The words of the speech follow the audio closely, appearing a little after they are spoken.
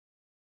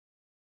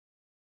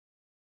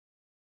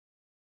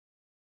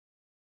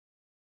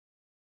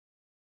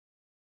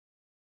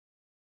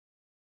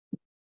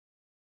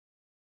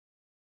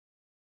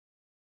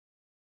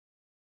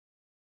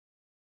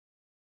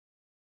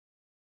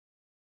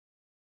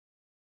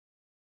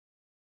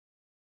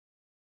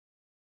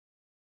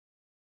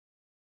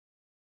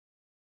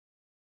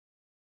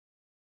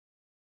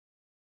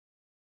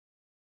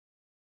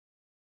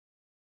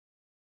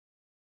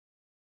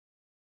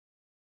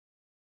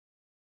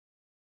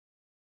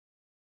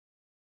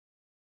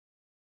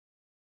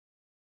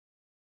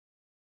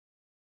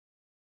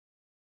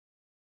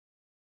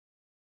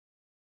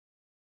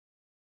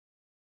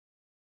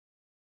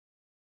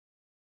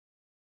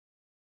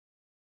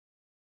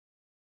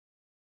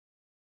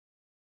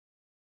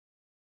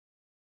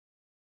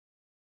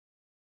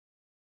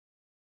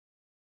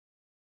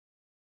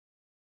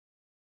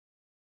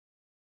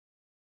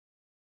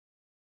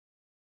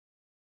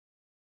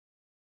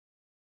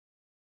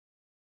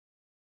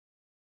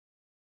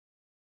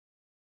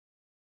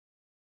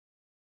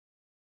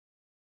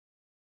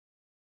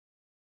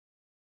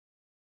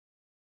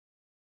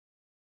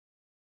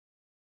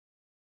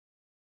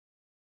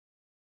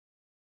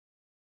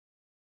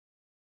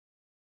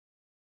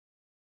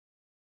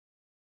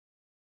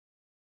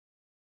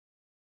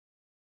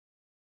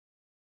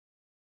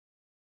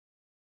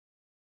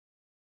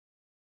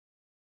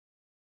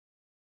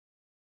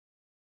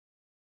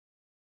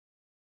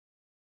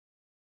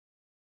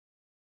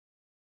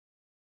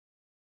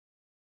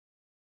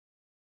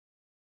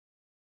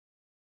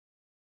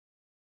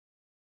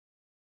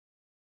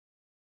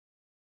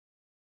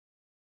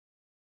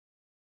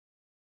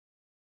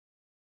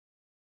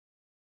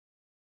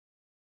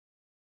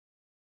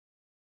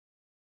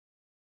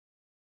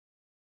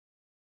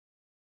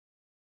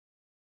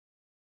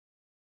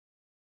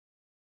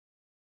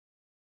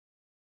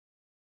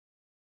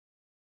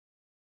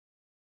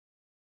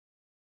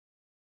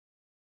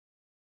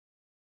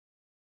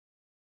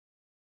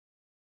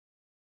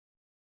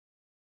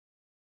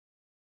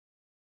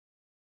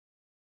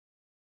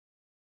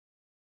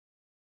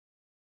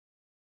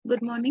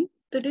Good morning.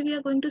 Today we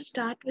are going to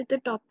start with the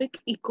topic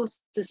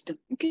ecosystem.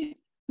 Okay.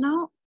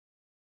 Now,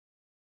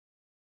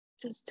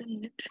 just a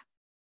minute.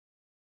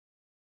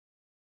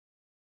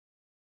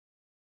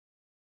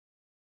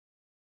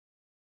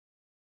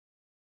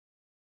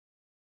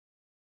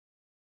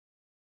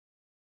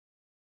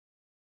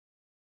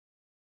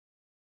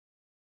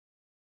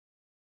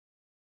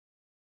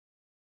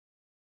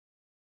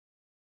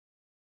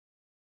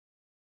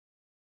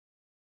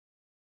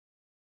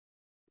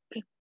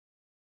 Okay.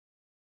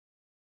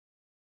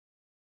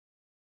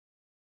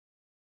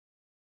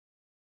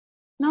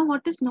 Now,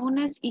 what is known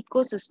as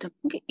ecosystem?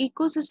 Okay.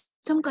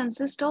 Ecosystem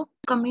consists of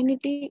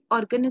community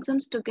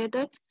organisms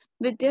together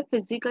with their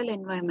physical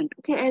environment.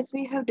 Okay. As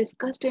we have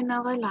discussed in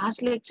our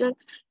last lecture,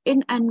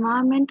 in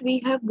environment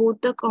we have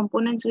both the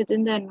components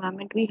within the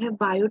environment. We have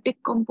biotic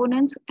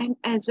components and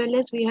as well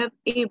as we have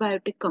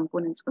abiotic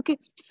components. Okay.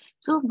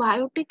 So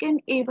biotic and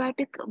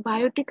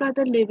biotic are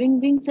the living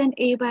beings and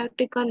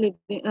abiotic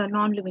are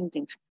non-living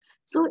things.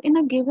 So in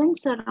a given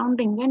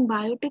surrounding, when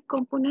biotic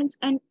components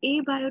and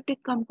abiotic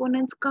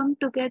components come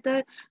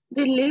together,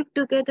 they live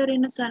together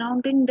in a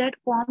surrounding that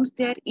forms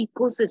their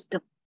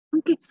ecosystem.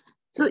 Okay.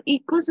 So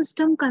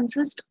ecosystem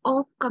consists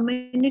of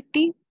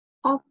community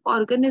of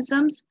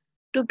organisms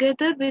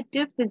together with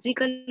their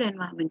physical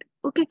environment.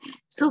 Okay.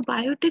 So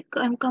biotic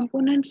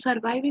components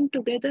surviving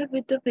together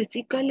with the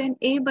physical and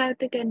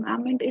abiotic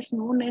environment is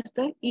known as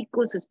the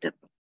ecosystem.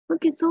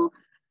 Okay. So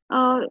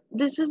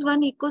this is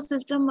one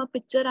ecosystem, a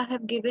picture I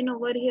have given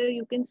over here.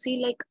 You can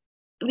see like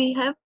we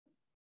have.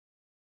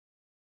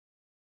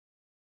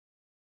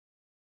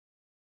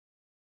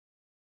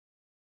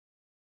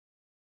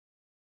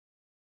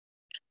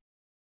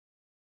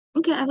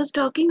 Okay, I was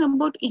talking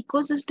about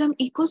ecosystem.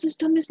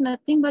 Ecosystem is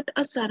nothing but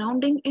a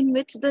surrounding in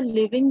which the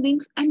living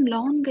beings and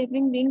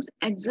non-living beings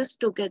exist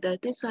together.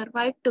 They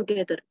survive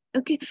together.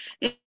 Okay,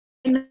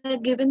 in a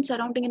given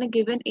surrounding, in a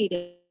given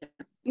area.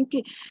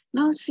 Okay,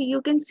 now see,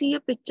 you can see a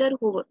picture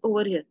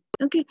over here.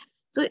 Okay,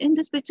 so in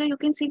this picture, you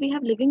can see we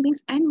have living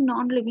beings and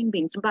non-living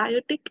beings,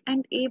 biotic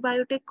and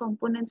abiotic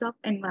components of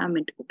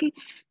environment. Okay,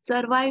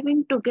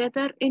 surviving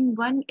together in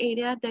one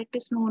area that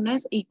is known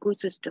as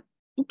ecosystem.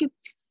 Okay,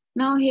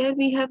 now here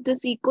we have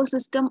this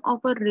ecosystem of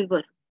a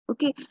river.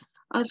 Okay,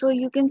 so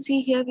you can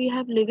see here we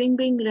have living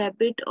being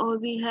rabbit, or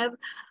we have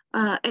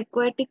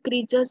aquatic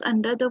creatures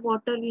under the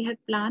water. We have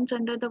plants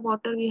under the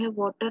water. We have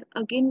water.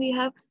 Again, we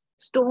have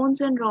stones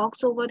and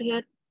rocks over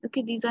here.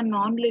 Okay, these are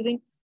non-living.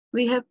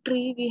 We have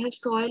tree. We have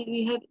soil.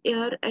 We have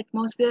air,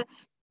 atmosphere.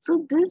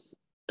 So this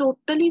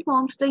totally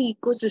forms the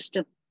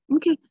ecosystem.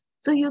 Okay,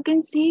 so you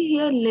can see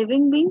here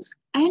living beings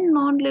and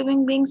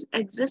non-living beings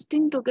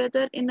existing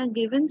together in a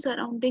given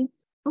surrounding.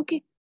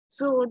 Okay,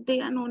 so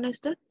they are known as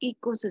the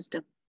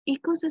ecosystem.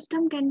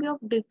 Ecosystem can be of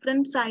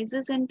different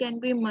sizes and can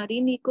be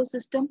marine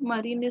ecosystem.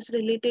 Marine is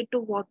related to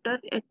water,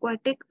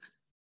 aquatic,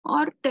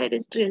 or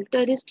terrestrial.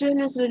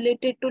 Terrestrial is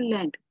related to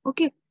land.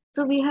 Okay,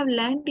 so we have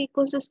land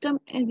ecosystem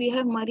and we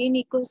have marine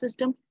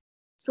ecosystem.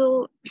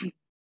 So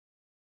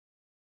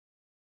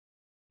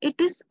it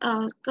is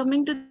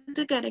coming to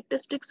the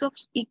characteristics of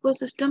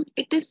ecosystem.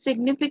 It is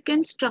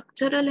significant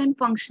structural and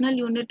functional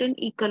unit in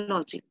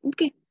ecology.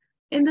 Okay,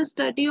 in the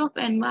study of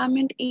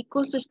environment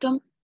ecosystem,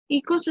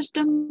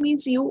 ecosystem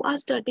means you are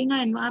studying an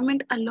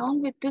environment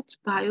along with its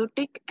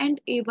biotic and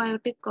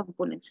abiotic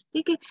components.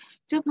 ठीक है,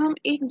 जब हम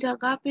एक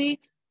जगह पे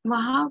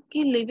वहाँ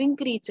की living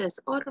creatures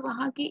और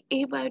वहाँ की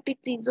abiotic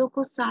चीजों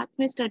को साथ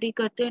में study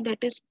करते हैं,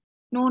 that is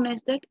known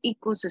as that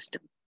ecosystem.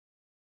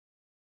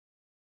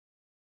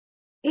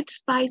 Its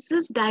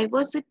species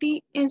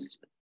diversity is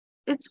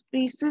its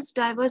species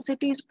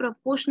diversity is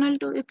proportional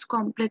to its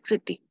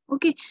complexity.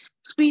 Okay,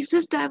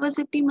 species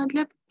diversity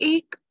मतलब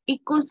एक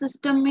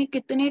इकोसिस्टम में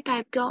कितने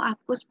टाइप के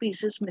आपको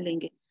स्पीसीज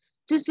मिलेंगे.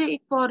 जैसे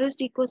एक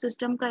फॉरेस्ट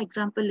इकोसिस्टम का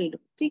एग्जांपल ले लो.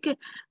 ठीक है,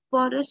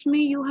 फॉरेस्ट में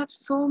you have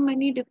so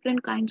many different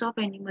kinds of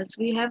animals.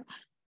 We have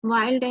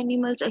wild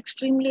animals,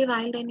 extremely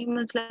wild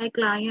animals like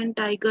lion,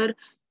 tiger.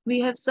 We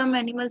have some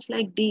animals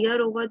like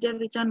deer over there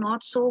which are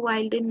not so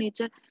wild in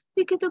nature.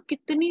 ठीक है, तो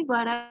कितनी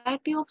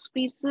variety of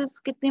species,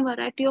 कितनी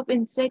variety of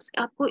insects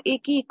आपको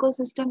एक ही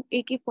ecosystem,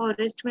 एक ही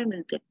forest में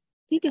मिलते हैं.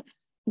 ठीक है,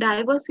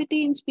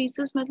 डाइवर्सिटी इन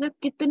स्पीसीज मतलब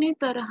कितने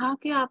तरह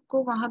के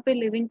आपको वहां पे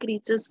लिविंग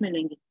क्रीचर्स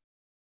मिलेंगे.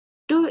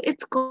 टू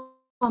इट्स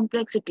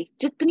कॉम्प्लेक्सिटी,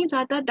 जितनी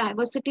ज्यादा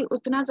डाइवर्सिटी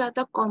उतना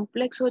ज्यादा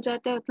कॉम्प्लेक्स हो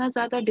जाता है, उतना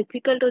ज्यादा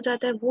डिफिकल्ट हो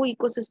जाता है वो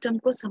इकोसिस्टम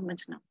को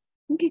समझना.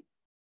 Okay,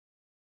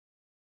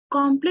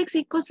 complex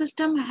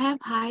ecosystem have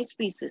high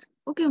species.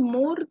 Okay,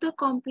 more the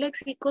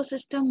complex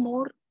ecosystem,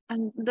 more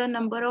and the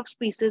number of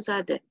species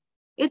are there.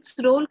 Its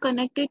role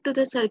connected to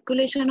the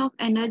circulation of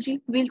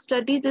energy. We'll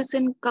study this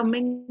in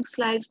coming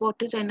slides.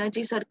 What is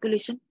energy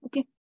circulation?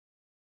 Okay.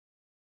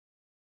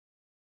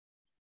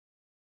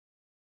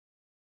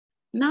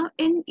 Now,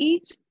 in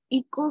each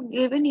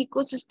given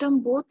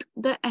ecosystem, both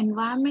the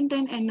environment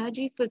and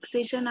energy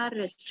fixation are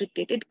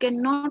restricted. It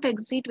cannot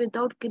exist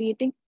without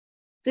creating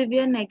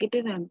severe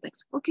negative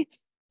impacts. Okay.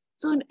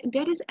 So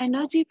there is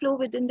energy flow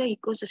within the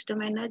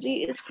ecosystem. Energy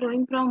is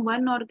flowing from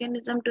one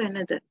organism to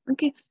another.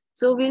 Okay.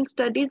 So we'll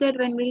study that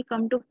when we'll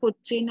come to food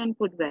chain and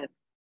food web.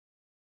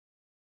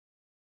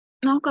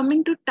 Now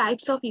coming to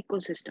types of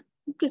ecosystem.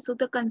 Okay, so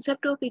the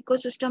concept of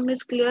ecosystem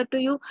is clear to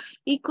you.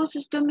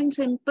 Ecosystem in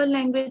simple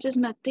language is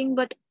nothing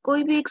but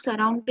कोई भी एक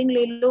surrounding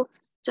ले लो,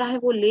 चाहे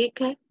वो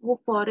lake है, वो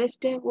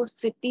forest है, वो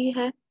city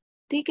है,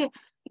 ठीक है,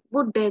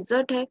 वो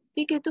desert है,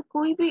 ठीक है, तो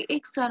कोई भी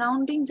एक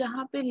surrounding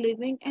जहाँ पे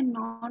living and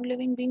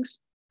non-living beings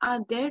are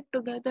there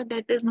together,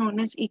 that is known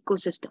as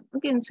ecosystem.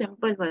 Okay, in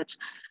simple words.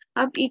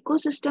 अब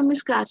ecosystem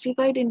is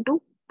classified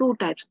into two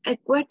types: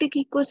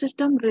 aquatic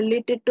ecosystem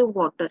related to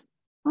water.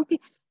 Okay,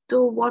 तो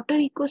वाटर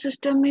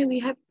इकोसिस्टम में we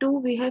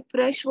have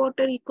fresh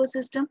water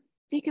ecosystem.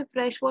 ठीक है,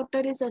 fresh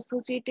water is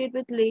associated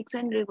with lakes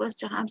and reverse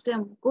जहां से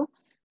हमको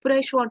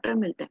fresh water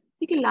मिलता है.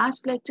 ठीक है,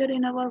 last lecture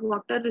in our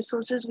water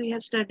resources we have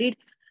studied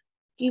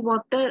कि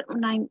water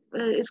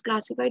is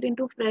classified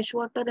into fresh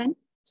water and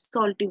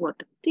salty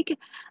water. ठीक है,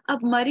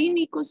 अब marine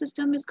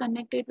ecosystem is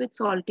connected with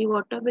salty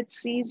water with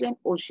seas and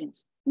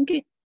oceans.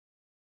 Okay,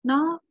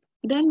 now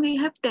then we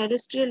have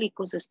terrestrial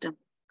ecosystem.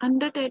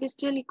 Under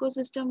terrestrial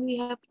ecosystem we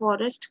have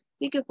forest.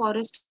 ठीक है,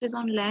 forest is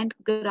on land,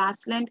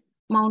 grassland,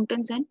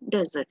 mountains and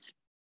deserts.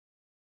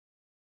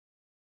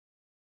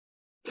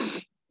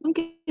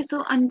 Okay,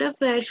 so under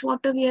fresh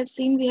water we have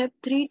seen we have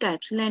three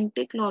types: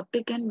 lentic,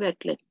 lotic and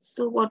wetland.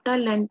 So what are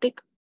lentic?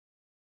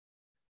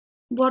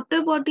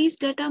 Water bodies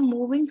that are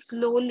moving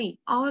slowly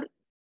or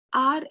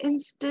are in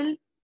still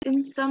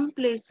in some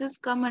places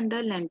come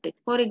under lentic.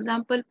 For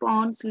example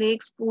ponds,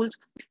 lakes, pools.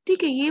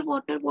 ठीक है, ये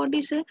water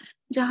bodies है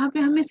जहाँ पे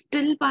हमें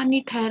still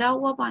पानी, ठहरा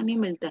हुआ पानी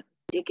मिलता है.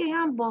 ठीक है,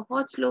 यहाँ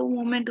बहुत स्लो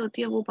मूवमेंट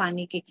होती है वो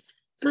पानी की.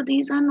 So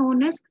these are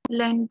known as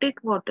लेंटिक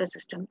water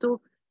system.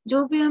 तो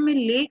जो भी हमें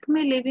लेक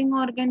में लिविंग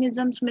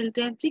ऑर्गेनिजम्स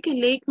मिलते हैं, ठीक है,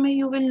 लेक में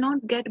you will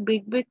not get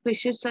big big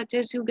fishes such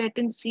as you get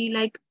in C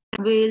like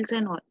whales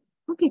and all.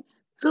 Okay,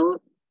 so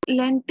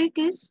lentic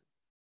is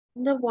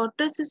the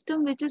water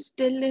system which is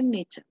still in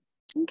nature.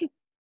 Okay.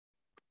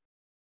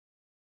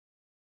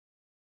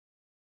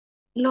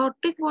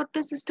 Lotic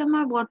water system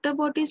are water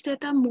bodies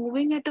that are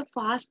moving at a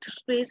fast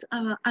pace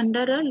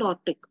under a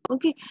lotic.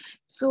 Okay.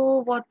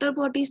 So water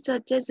bodies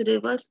such as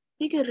rivers.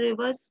 ठीक है,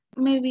 rivers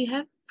में we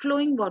have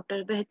flowing water,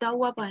 बहता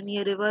हुआ पानी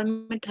है, river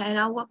में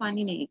ठहरा हुआ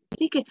पानी नहीं.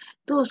 ठीक है,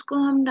 तो उसको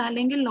हम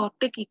डालेंगे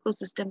lotic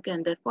ecosystem के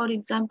अंदर. For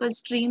example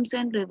streams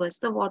and rivers,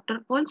 the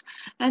waterfalls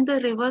and the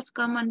rivers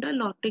come under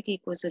lotic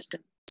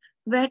ecosystem.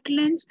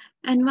 Wetlands,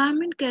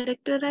 environment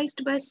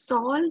characterized by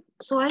soil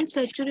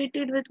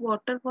saturated with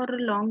water for a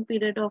long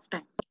period of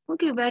time.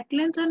 Okay,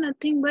 wetlands are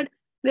nothing but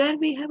where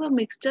we have a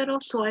mixture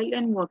of soil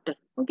and water.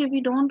 Okay,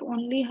 we don't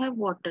only have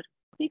water.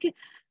 Okay,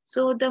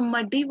 so the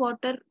muddy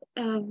water,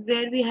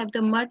 where we have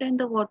the mud and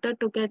the water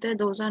together,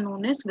 those are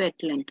known as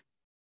wetland.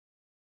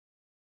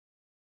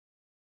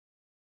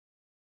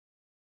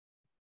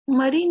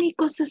 Marine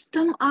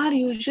ecosystems are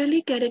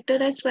usually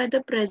characterized by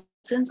the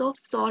presence of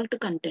salt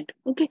content.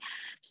 Okay,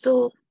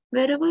 so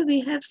wherever we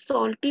have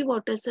salty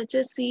water such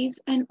as seas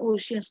and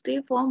oceans, they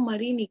form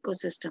marine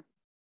ecosystem.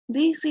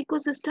 These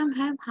ecosystems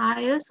have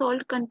higher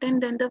salt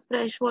content than the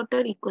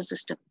freshwater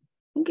ecosystem.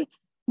 Okay,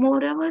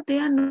 moreover, they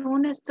are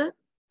known as the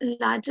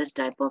largest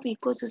type of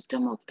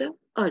ecosystem of the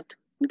earth.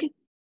 Okay,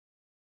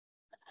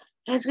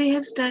 as we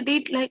have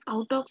studied, like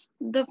out of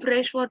the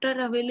fresh water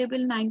available,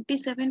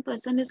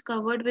 97% is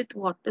covered with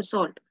water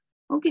salt.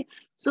 Okay,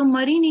 so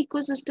marine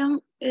ecosystem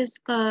is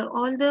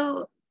all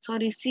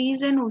the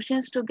seas and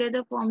oceans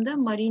together form the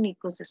marine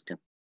ecosystem.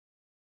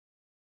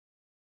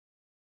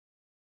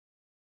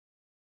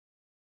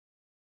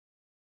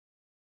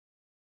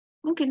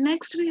 Okay,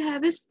 next we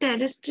have is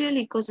terrestrial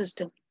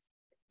ecosystem.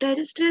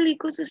 Terrestrial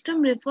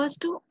ecosystem refers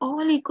to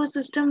all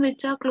ecosystem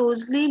which are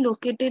closely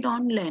located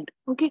on land.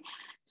 Okay,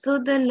 so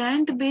the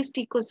land-based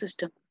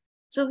ecosystem.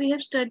 So we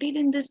have studied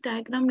in this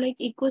diagram like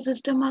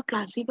ecosystem are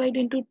classified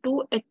into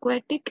two: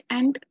 aquatic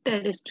and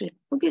terrestrial.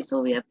 Okay,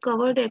 so we have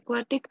covered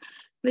aquatic,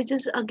 which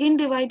is again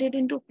divided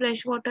into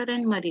freshwater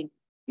and marine.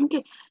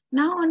 Okay,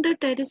 now under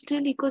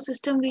terrestrial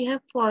ecosystem we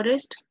have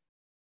forest.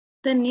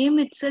 The name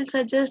itself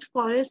suggests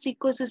forest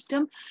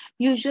ecosystem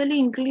usually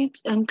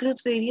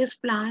includes various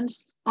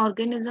plants,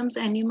 organisms,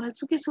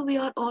 animals. Okay, so we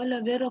are all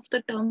aware of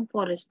the term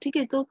forest. ठीक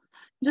है, तो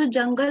जो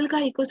जंगल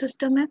का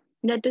ecosystem है,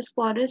 that is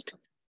forest.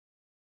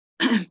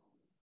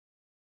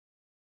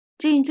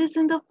 Changes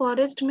in the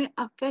forest may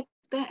affect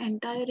the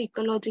entire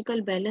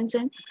ecological balance,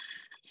 and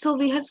so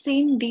we have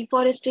seen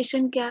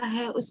deforestation क्या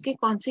है, उसके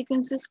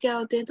consequences क्या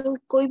होते हैं. तो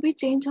कोई भी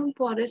change हम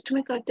forest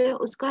में करते हैं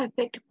उसका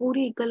effect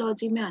पूरी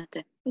ecology में आता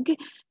है. Okay,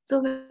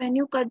 so when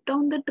you cut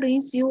down the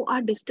trees you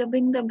are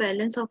disturbing the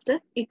balance of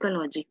the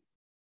ecology.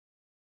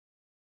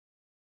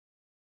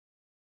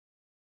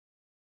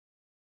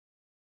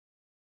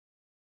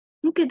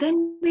 Okay,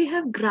 then we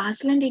have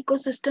grassland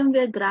ecosystem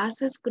where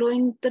grass is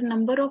growing, the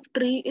number of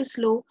tree is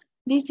low.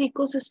 This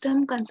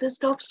ecosystem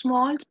consists of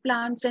small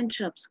plants and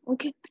shrubs.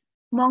 Okay,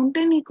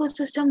 mountain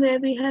ecosystem where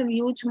we have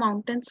huge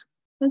mountains.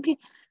 Okay,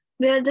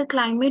 where the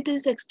climate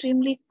is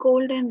extremely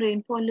cold and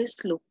rainfall is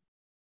low.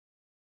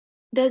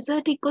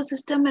 Desert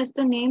ecosystem, as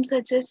the name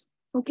suggests,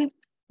 okay,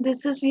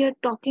 This is, we are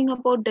talking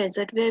about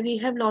desert where we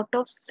have lot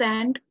of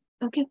sand.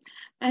 Okay,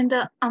 and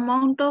the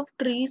amount of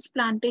trees,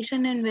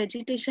 plantation and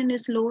vegetation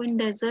is low in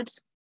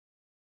deserts.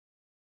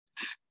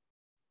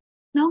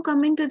 Now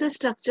coming to the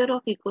structure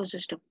of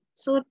ecosystem.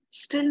 So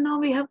still now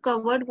we have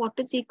covered what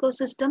is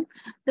ecosystem,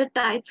 the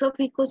types of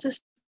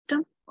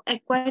ecosystem,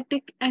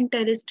 aquatic and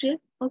terrestrial.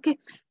 Okay.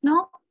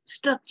 Now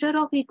structure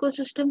of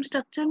ecosystem.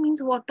 Structure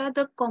means what are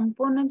the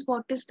components,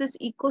 what is this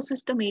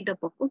ecosystem made up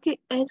of. Okay.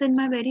 As in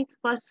my very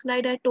first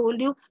slide I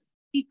told you,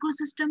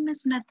 ecosystem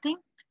is nothing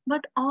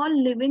but all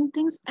living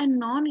things and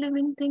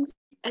non-living things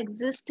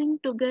existing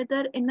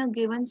together in a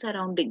given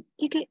surrounding.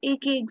 ठीक है,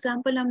 एक ही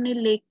example हमने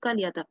lake का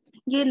लिया था.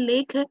 ये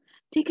lake है,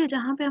 ठीक है,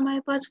 जहाँ पे हमारे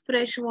पास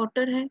फ्रेश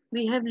वाटर है.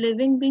 We have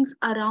living beings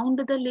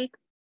around the lake,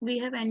 we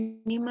have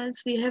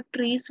animals, we have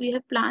trees, we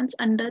have plants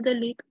under the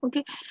lake.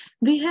 Okay,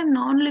 we have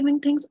non-living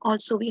things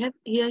also. We have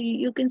here,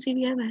 you can see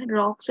we have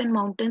rocks and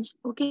mountains.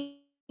 Okay,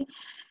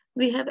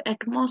 we have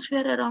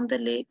atmosphere around the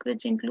lake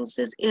which includes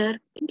this air.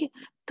 Okay,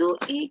 तो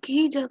एक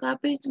ही जगह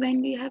पे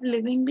when we have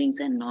living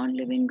beings and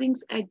non-living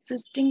beings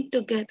existing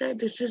together,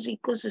 this is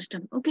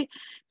ecosystem. Okay,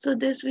 so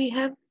this we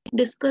have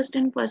discussed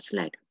in first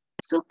slide.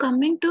 So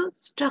coming to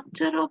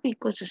structure of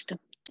ecosystem.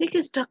 ठीक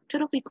है,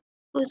 structure of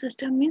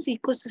ecosystem means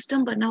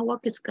ecosystem बना हुआ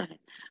किसका है.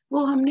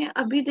 वो हमने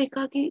अभी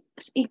देखा कि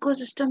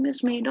ecosystem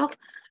is made of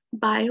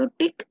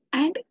biotic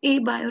and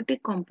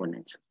abiotic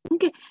components.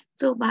 Okay,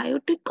 so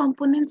biotic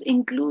components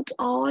includes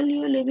all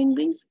your living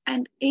beings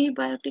and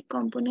abiotic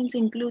components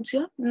includes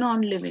your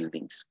non-living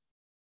beings.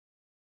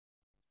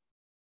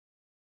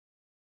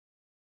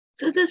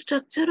 So the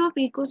structure of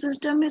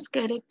ecosystem is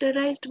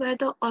characterized by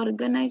the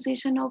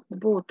organization of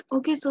both.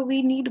 Okay, so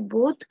we need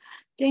both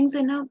things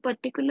in a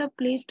particular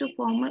place to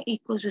form an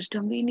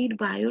ecosystem. We need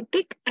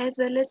biotic as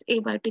well as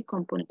abiotic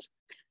components.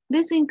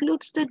 This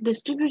includes the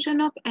distribution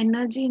of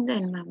energy in the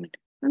environment.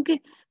 Okay,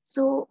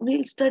 so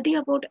we'll study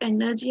about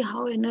energy,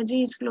 how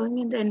energy is flowing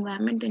in the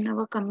environment in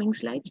our coming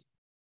slides.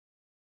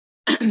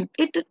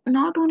 It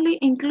not only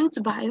includes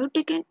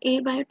biotic and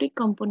abiotic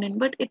component,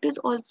 but it is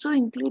also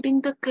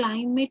including the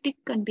climatic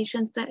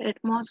conditions, the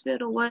atmosphere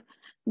over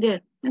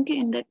there, okay,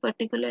 in that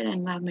particular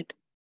environment.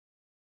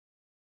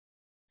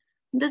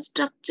 The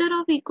structure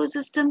of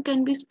ecosystem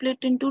can be split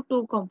into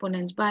two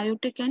components,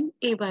 biotic and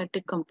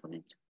abiotic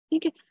components.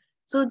 Okay,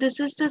 so this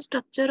is the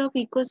structure of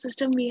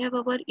ecosystem. We have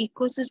our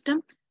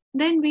ecosystem,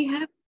 then we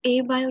have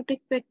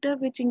abiotic factor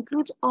which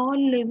includes all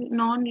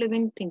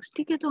non-living things.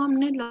 ठीक है, तो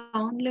हमने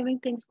non-living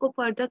things को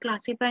further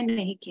classify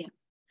नहीं किया.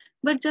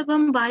 But जब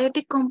हम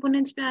biotic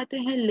components पे आते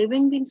हैं,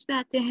 लिविंग बींग्स पे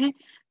आते हैं,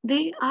 they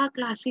are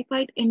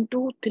classified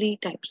into three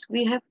types.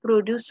 We have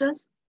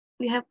producers,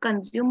 we have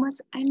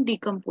consumers and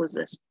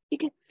decomposers.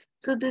 ठीक है,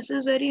 so this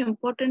is very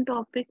important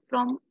topic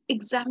from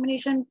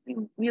examination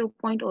view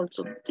point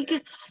also. ठीक है,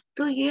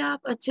 तो ये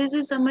आप अच्छे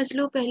से समझ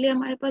लो. पहले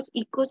हमारे पास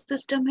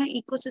इकोसिस्टम है.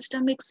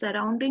 इकोसिस्टम एक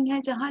सराउंडिंग है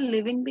जहाँ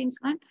living beings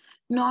and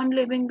non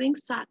living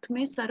beings साथ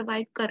में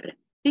सर्वाइव कर रहे हैं.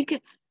 ठीक है,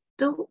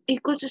 तो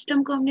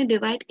इकोसिस्टम को हमने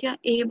डिवाइड किया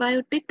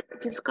एबायोटिक,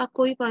 जिसका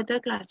कोई फर्दर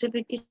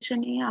क्लासिफिकेशन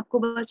नहीं है, आपको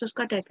बस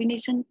उसका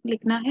डेफिनेशन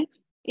लिखना है.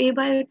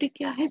 एबायोटिक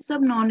क्या है,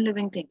 सब नॉन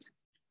लिविंग थिंग्स.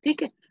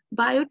 ठीक है,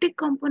 बायोटिक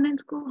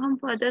कंपोनेंट्स को हम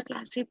फर्दर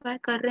क्लासिफाई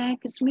कर रहे हैं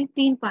किसमें,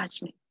 तीन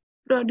पार्ट्स में,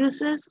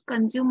 producers,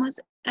 consumers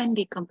and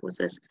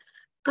decomposers.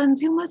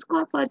 Consumers को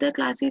आप फर्दर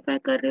क्लासिफाई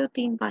कर रहे हो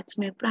तीन पार्ट्स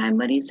में,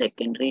 प्राइमरी,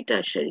 सेकेंडरी,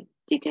 टर्शरी.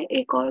 ठीक है,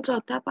 एक और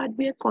चौथा पार्ट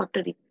भी है,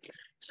 क्वार्टरी.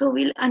 So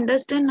we'll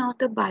understand now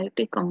the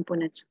biotic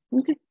components.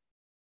 Okay,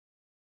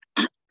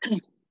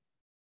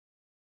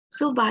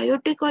 so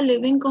biotic or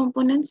living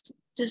components,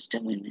 just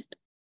a minute.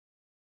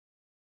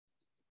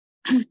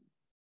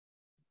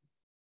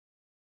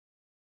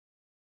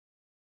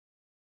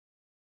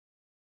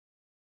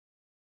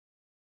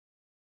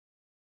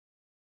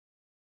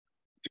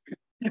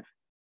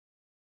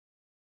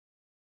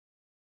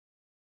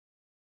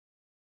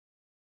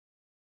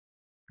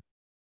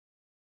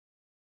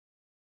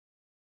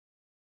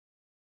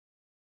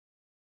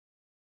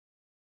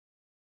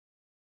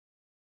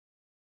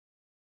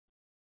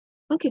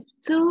 Okay,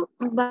 so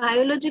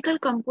biological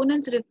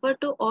components refer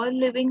to all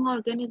living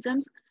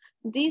organisms.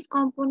 These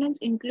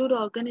components include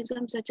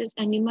organisms such as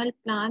animal,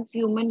 plants,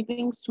 human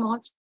beings,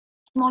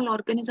 small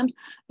organisms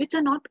which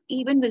are not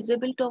even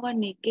visible to our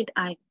naked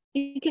eye.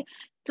 ठीक है,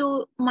 तो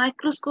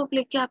microscope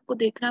लेके आपको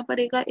देखना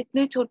पड़ेगा.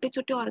 इतने छोटे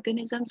छोटे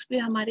ऑर्गेनिजम्स भी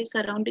हमारे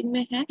सराउंडिंग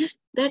में हैं,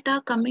 that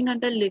are coming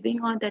under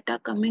living or that are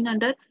coming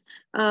under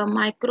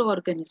micro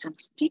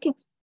organisms. ठीक है,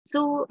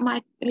 so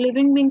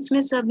living beings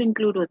में सब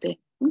include होते हैं.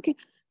 Okay,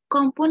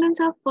 components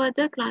are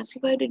further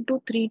classified into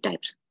three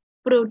types: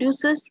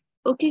 producers,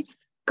 okay,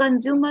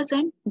 consumers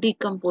and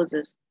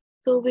decomposers.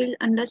 So we'll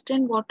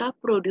understand what are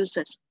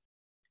producers.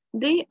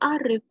 They are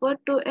referred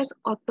to as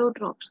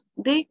autotrophs.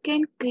 They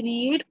can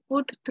create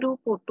food through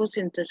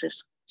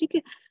photosynthesis. ठीक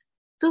है,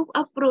 तो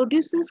अब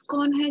producers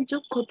कौन है, जो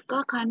खुद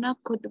का खाना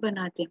खुद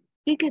बनाते हैं.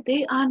 ठीक है,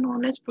 they are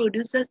known as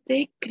producers.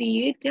 They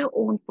create their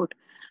own food.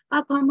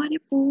 अब हमारे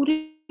पूरे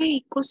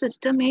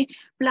इकोसिस्टम में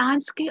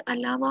प्लांट्स के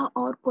अलावा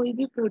और कोई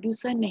भी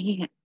प्रोड्यूसर नहीं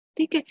है.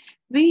 ठीक है।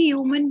 We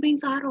human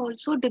beings are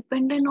also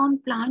dependent on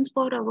plants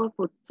for our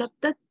food. जब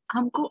तक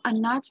हमको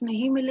अनाज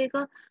नहीं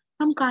मिलेगा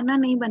हम खाना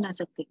नहीं बना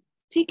सकते।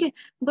 ठीक है।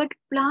 But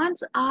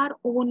plants are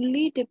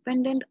only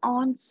dependent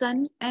on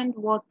sun and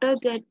water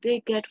that they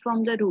get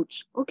from the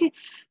roots. Okay,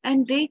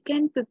 and they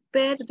can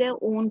prepare their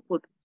own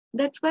food.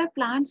 That's why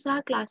plants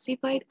are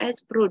classified as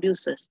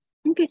producers.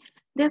 Okay.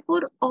 Therefore,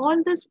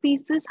 all the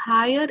species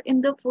higher in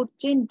the food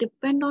chain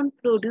depend on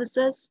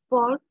producers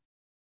for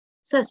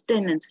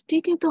sustenance.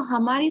 ठीक है, तो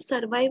हमारी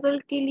survival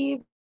के लिए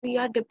we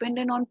are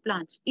dependent on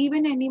plants,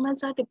 even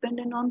animals are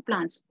dependent on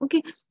plants.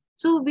 Okay,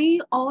 so we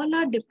all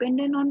are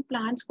dependent on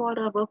plants for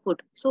our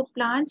food. So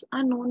plants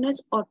are known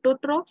as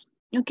autotrophs.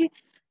 Okay,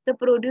 the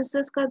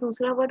producers का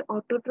दूसरा word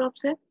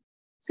autotrophs है।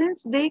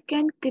 Since they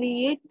can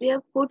create their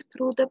food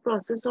through the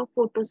process of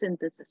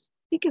photosynthesis.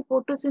 ठीक है,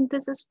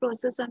 photosynthesis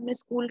process हमने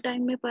school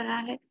time में पढ़ा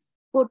है।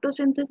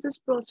 Photosynthesis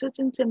process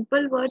in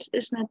simple words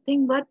is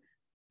nothing but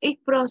एक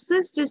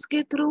प्रोसेस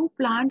जिसके थ्रू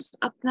प्लांट्स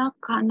अपना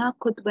खाना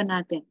खुद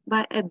बनाते हैं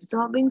bye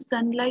absorbing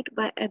sunlight,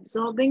 bye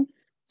absorbing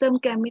some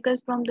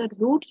chemicals from the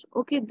roots.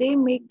 Okay, they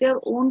make their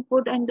own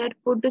food and that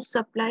food is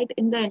supplied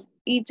in the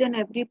each and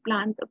every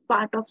plant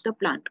part of the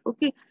plant.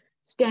 Okay,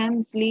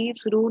 stems,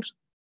 leaves, roots.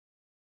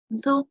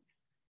 So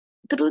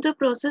through the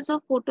process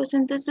of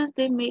photosynthesis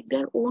they make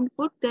their own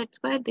food. That's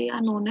why they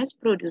are known as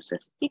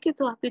producers. ठीक है,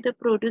 तो आप इधर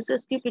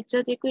producers की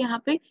picture देखो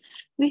यहाँ पे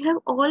we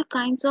have all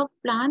kinds of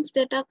plants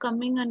that are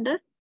coming under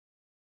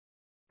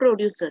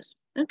producers.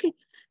 Okay,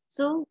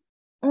 so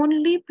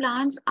only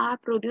plants are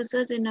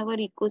producers in our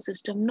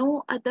ecosystem. No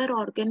other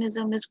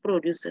organism is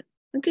producer.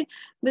 Okay,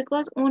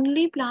 because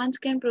only plants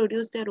can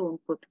produce their own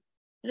food.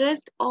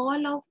 Rest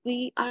all of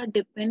we are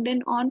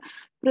dependent on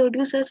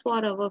producers for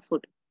our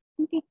food.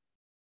 Okay.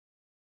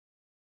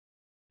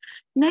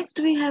 Next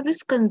we have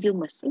is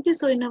consumers. Okay,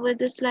 so in our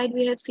this slide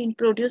we have seen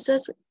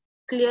producers.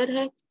 Clear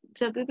है?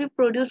 जब भी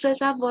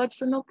producers आप word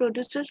सुनो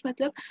producers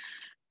मतलब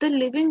the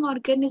living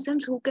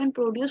organisms who can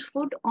produce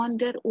food on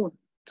their own.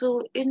 So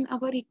in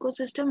our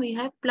ecosystem we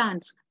have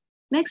plants.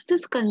 Next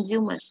is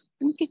consumers.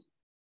 Okay.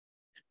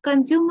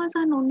 Consumers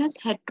are known as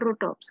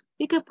heterotrophs.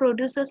 ठीक है,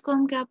 producers को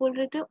हम क्या बोल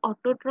रहे थे?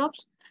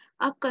 Autotrophs.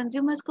 अब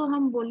consumers को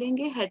हम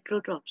बोलेंगे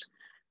heterotrophs.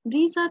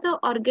 These are the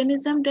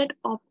organisms that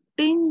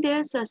obtain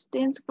their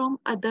sustenance from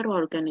other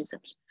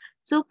organisms.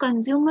 So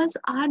consumers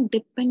are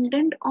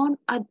dependent on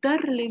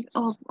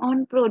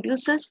on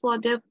producers for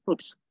their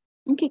foods.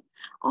 Okay,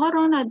 or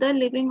on other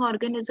living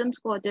organisms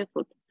for their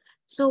food.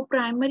 So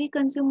primary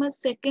consumers,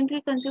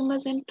 secondary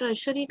consumers and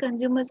tertiary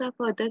consumers are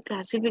further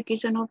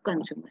classification of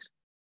consumers.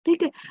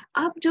 ठीक है,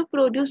 अब जो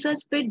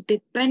producers पे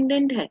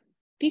dependent है,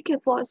 ठीक है,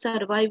 for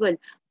survival,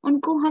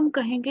 उनको हम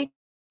कहेंगे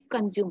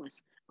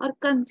कंज्यूमर्स। और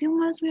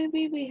कंज्यूमर्स में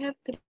भी we have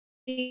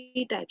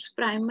three types,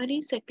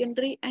 primary,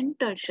 secondary and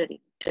tertiary.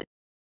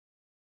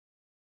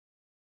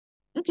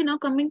 Okay, now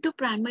coming to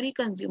primary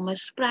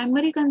consumers.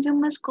 Primary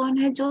consumers कौन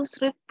है? जो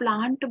सिर्फ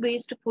प्लांट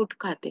बेस्ड फूड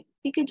खाते,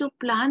 ठीक है, जो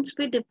प्लांट्स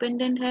पे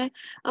डिपेंडेंट है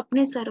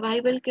अपने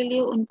सर्वाइवल के लिए,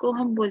 उनको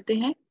हम बोलते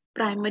हैं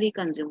primary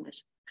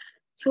consumers.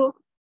 So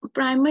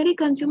primary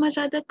consumers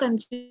are the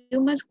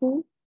consumers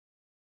who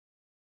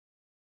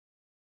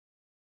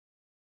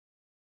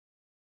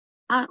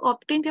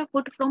obtain their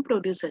food from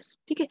producers.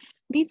 ठीक है,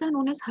 these are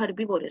known as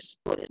herbivores.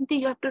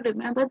 You have to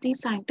remember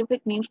these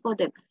scientific names for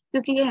them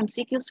क्योंकि ये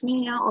एमसीक्यूज में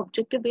या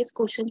ऑब्जेक्टिव बेस्ड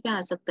क्वेश्चन में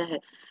आ सकता है।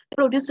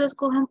 Producers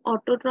को हम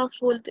ऑटोट्रॉफ्स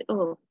बोलते,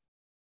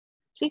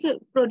 ठीक है,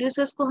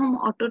 प्रोड्यूसर्स को हम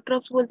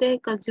ऑटोट्रॉफ्स बोलते हैं,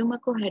 कंज्यूमर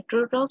को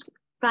हेटेरोट्रॉफ्स,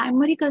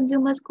 प्राइमरी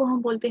कंज्यूमर्स को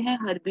हम बोलते हैं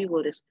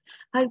herbivorous.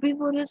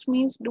 Herbivorous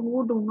means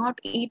who do not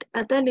eat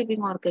other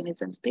living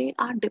organisms. They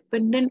are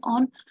dependent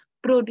on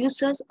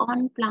producers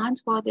on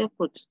plants for their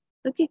foods.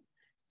 Okay,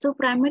 so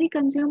primary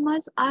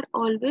consumers are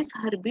always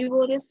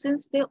herbivorous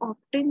since they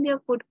obtain their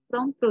food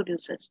from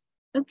producers.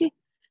 Okay,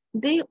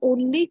 they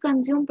only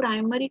consume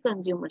primary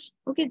consumers.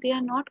 Okay, they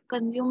are not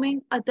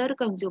consuming other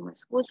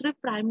consumers. वो सिर्फ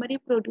primary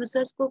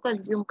producers को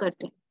consume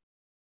करते हैं,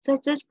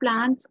 such as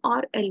plants or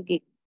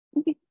algae.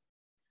 Okay,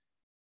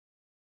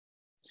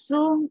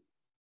 so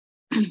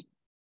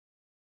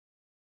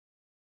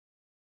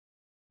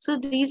so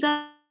these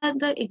are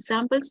the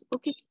examples.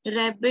 Okay,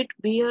 rabbit,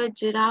 bear,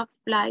 giraffe,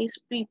 flies,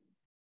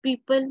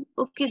 people.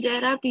 Okay,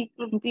 there are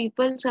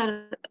people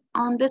are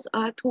on this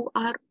earth who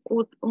are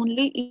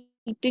only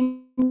eating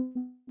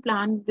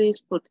plant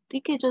based food.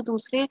 ठीक है, जो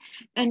दूसरे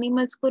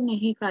animals को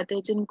नहीं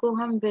खाते, जिनको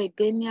हम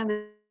vegan या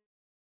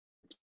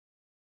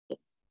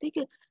ठीक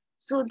है,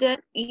 so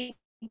they're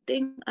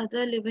eating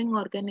other living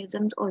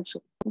organisms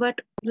also,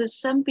 but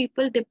some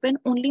people depend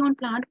only on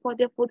plant for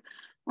their food,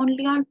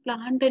 only on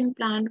plant and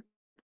plant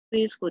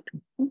based food.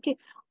 Okay,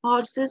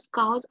 horses,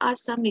 cows are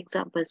some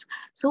examples.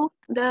 So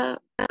the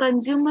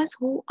consumers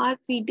who are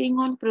feeding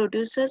on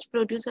producers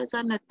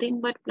are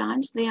nothing but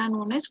plants. They are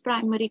known as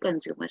primary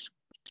consumers.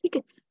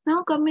 Okay,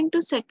 now coming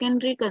to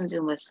secondary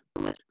consumers.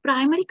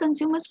 Primary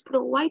consumers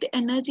provide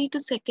energy to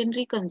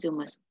secondary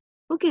consumers.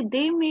 Okay,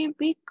 they may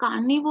be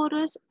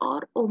carnivorous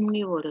or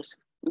omnivorous.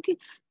 Okay,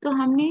 तो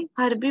हमने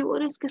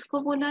herbivorous किसको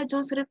बोला?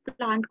 जो सिर्फ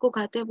plant को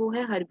खाते हैं वो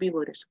है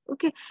हर्बीवोरस।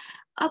 ओके,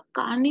 अब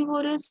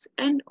carnivorous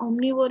and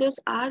omnivorous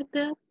are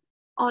the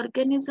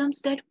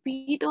organisms that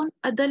feed on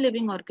other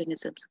living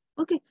organisms.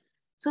 Okay,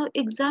 so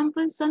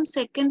example, some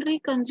secondary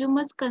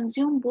consumers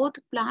consume both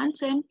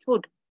plants and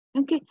food.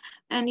 Okay,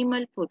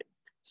 animal food.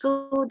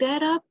 So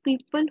there are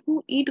people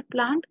who eat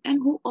plant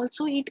and who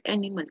also eat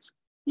animals.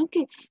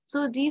 Okay,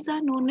 so these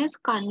are known as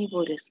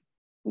carnivorous.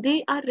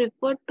 They are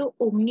referred to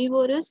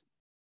omnivorous.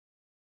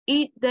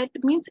 Eat, that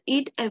means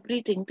eat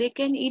everything. They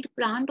can eat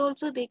plant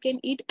also, they can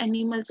eat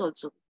animals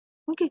also.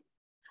 Okay,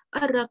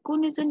 a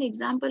raccoon is an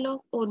example of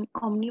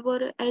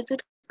omnivore as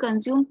it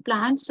consumes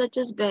plants such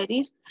as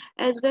berries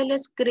as well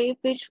as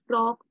crayfish,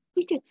 frog.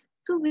 Okay.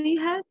 So we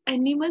have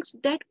animals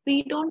that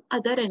feed on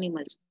other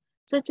animals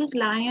such as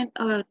lion,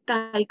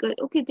 tiger.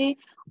 Okay,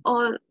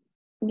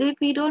 they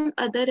feed on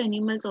other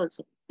animals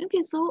also.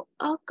 Okay, so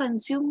a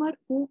consumer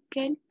who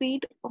can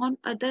feed on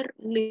other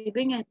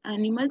living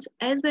animals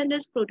as well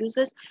as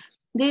producers,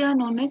 they are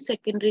known as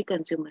secondary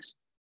consumers.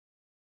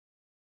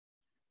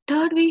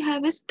 Third, we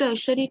have is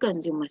tertiary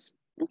consumers.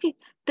 Okay,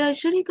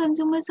 tertiary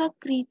consumers are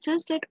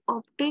creatures that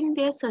obtain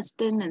their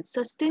sustenance.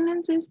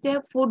 Sustenance is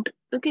their food.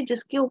 Okay,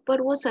 जिसके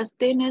ऊपर वो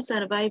sustain है,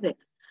 survive है,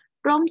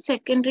 from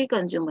secondary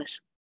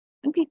consumers.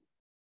 Okay,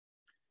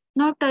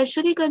 now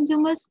tertiary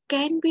consumers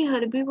can be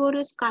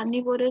herbivorous,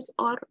 carnivorous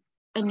or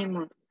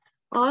animal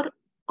or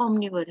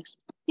omnivorous.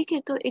 ठीक है,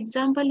 तो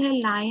example है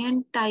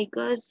lion,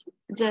 tigers,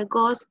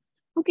 jaguars.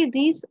 Okay,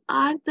 these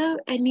are the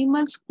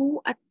animals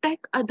who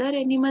attack other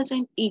animals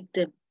and eat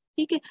them.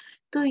 ठीक है,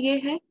 तो ये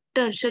है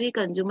tertiary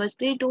consumers.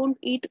 They don't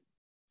eat,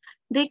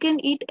 they can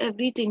eat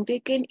everything. They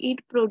can eat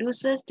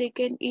producers, they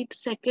can eat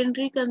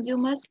secondary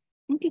consumers.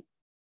 Okay,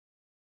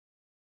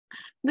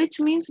 which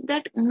means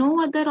that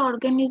no other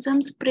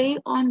organisms prey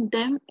on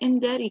them in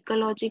their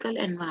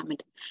ecological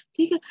environment.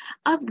 ठीक है,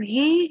 अब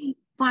ये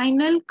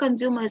final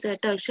consumers है,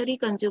 tertiary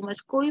consumers,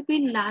 कोई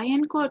भी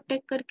lion को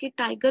attack करके,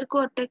 tiger को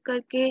अटैक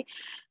करके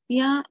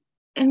या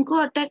इनको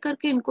अटैक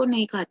करके इनको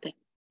नहीं खाता है।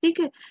 ठीक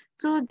है,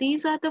 so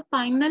these are the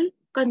final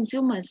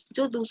consumers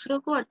जो दूसरों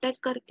को अटैक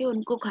करके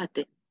उनको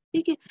खाते।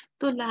 ठीक है,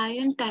 तो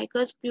lion,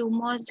 tigers,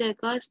 प्यूमास,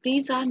 Jaeger's,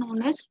 these are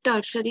known as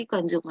tertiary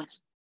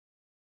consumers.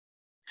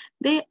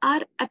 They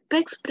are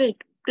apex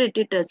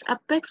predators.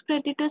 Apex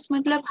predators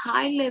मतलब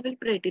high level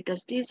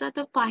predators. These are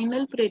the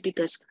final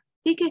predators.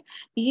 ठीक है,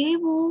 ये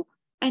वो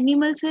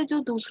एनिमल्स है जो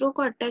दूसरों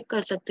को अटैक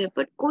कर सकते हैं,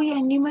 बट कोई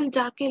एनिमल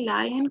जाके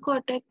लायन को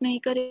अटैक नहीं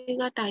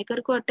करेगा, टाइगर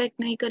को अटैक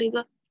नहीं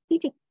करेगा।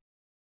 ठीक है,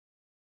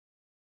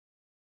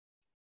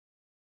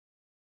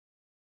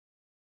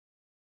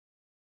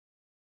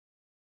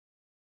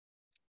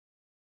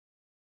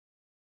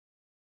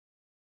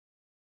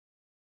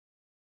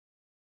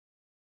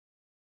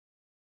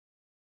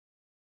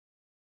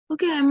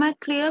 okay, am I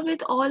clear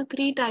with all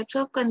three types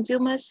of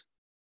consumers?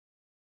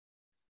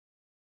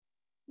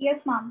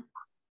 Yes, ma'am.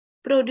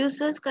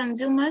 Producers,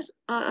 consumers,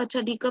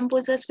 अच्छा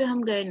डिकम्पोजर्स पे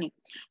हम गए नहीं,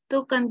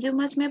 तो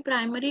कंज्यूमर्स में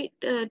primary,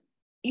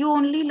 you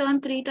only learn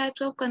three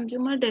types of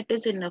consumer, that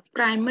is enough.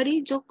 Primary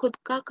जो खुद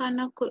का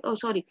खाना,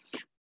 सॉरी,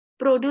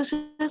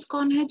 प्रोड्यूसर्स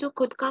कौन है? जो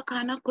खुद का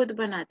खाना खुद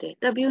बनाते हैं,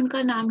 तभी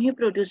उनका नाम ही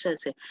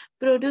प्रोड्यूसर्स है।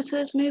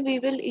 प्रोड्यूसर्स में we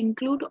will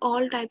include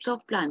all types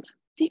of plants.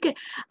 ठीक है,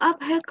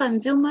 अब है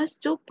कंज्यूमर्स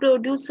जो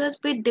प्रोड्यूसर्स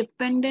पे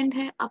डिपेंडेंट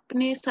है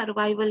अपने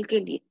सर्वाइवल के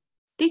लिए।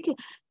 ठीक है,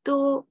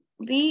 तो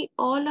we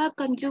all are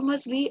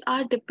consumers, we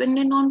are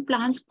dependent on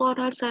plants for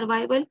our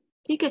survival.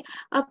 ठीक है,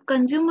 अब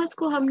कंज्यूमर्स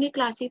को हमने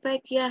क्लासिफाई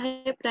किया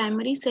है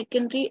प्राइमरी,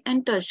 सेकेंडरी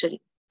एंड टर्शरी।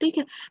 ठीक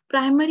है,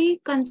 प्राइमरी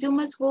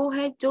कंज्यूमर्स वो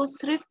है जो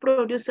सिर्फ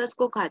प्रोड्यूसर्स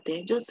को खाते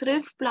हैं, जो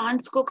सिर्फ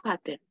प्लांट्स को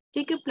खाते हैं।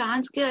 ठीक है,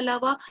 प्लांट्स के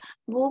अलावा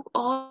वो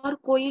और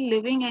कोई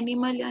लिविंग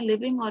एनिमल या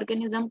लिविंग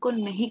ऑर्गेनिज्म को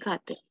नहीं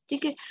खाते।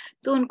 ठीक है,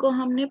 तो उनको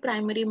हमने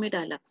प्राइमरी में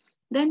डाला।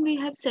 Then we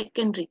have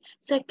secondary.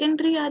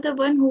 Secondary are the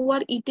one who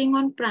are eating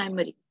on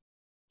primary.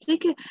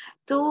 ठीक है,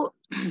 तो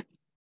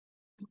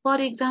for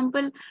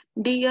example,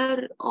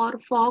 deer or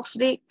fox,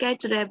 they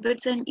catch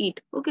rabbits and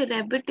eat. Okay,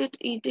 rabbit is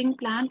eating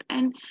plant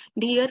and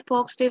deer,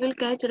 fox, they will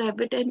catch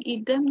rabbit and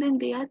eat them. Then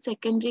they are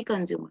secondary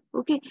consumer.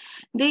 Okay,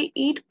 they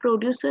eat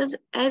producers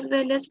as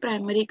well as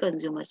primary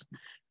consumers.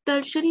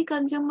 Tertiary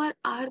consumer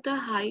are the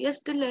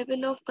highest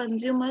level of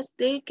consumers.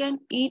 They can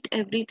eat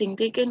everything.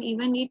 They can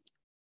even eat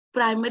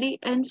primary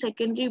and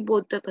secondary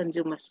both the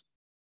consumers.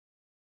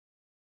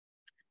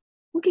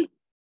 Okay.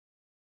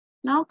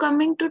 Now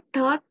coming to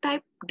third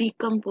type,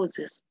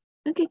 decomposers.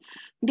 Okay,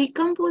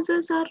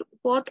 decomposers are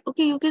what?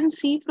 Okay, you can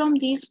see from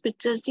these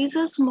pictures. These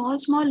are small,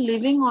 small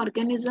living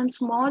organisms,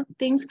 small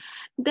things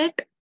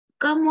that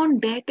come on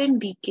death and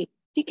decay.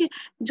 ठीक है,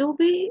 जो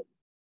भी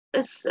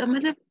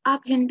मतलब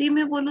आप हिंदी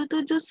में बोलो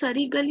तो जो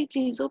सड़ी गली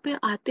चीजों पे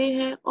आते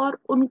हैं और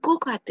उनको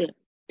खाते हैं।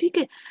 ठीक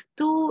है,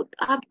 तो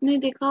आपने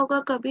देखा होगा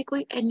कभी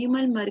कोई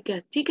एनिमल मर गया,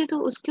 ठीक है, तो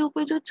उसके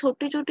ऊपर जो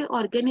छोटे छोटे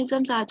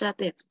ऑर्गेनिजम्स आ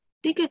जाते हैं।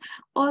 ठीक है,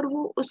 और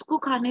वो उसको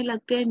खाने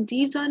लगते हैं।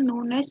 These are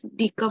known as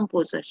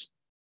decomposers.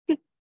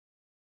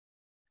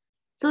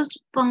 So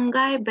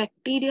fungi,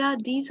 bacteria,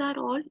 these are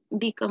all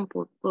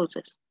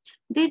decomposers.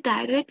 They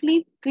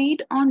directly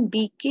feed on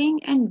decaying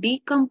and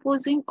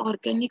decomposing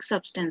organic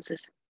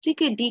substances.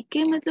 ठीक है,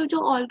 डीके मतलब जो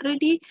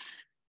ऑलरेडी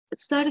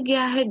सड़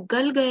गया है,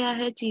 गल गया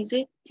है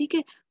चीजें, ठीक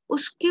है,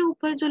 उसके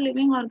ऊपर जो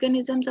लिविंग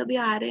ऑर्गेनिजम्स अभी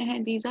आ रहे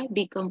हैं, these are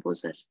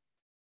decomposers.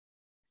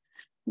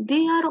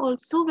 They are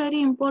also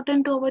very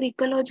important to our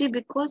ecology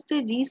because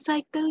they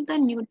recycle the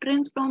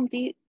nutrients from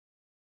the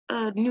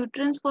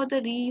nutrients for the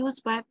reuse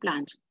by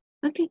plants.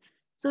 Okay,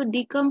 so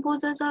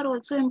decomposers are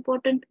also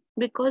important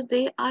because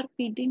they are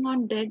feeding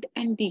on dead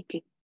and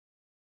decay.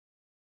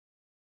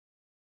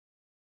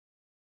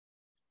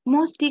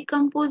 Most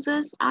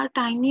decomposers are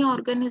tiny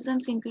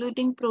organisms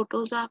including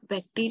protozoa,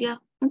 bacteria.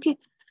 Okay,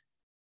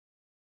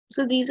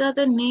 so these are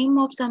the name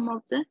of some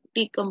of the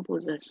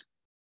decomposers.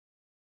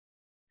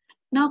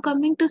 Now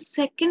coming to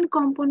second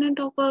component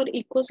of our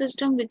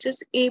ecosystem, which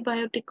is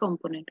abiotic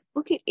component.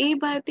 Okay,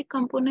 abiotic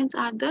components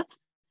are the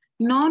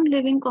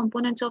non-living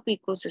components of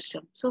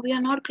ecosystem. So we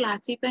are not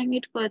classifying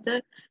it further.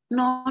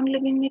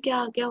 Non-living में क्या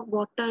आ गया?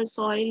 Water,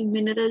 soil,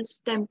 minerals,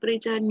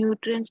 temperature,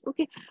 nutrients.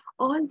 Okay,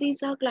 all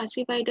these are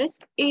classified as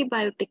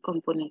abiotic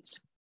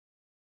components.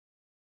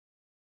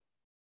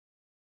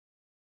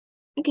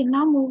 Okay,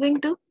 now moving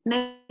to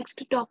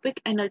next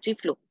topic, energy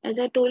flow. As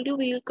I told you,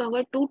 we will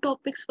cover two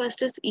topics.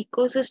 First is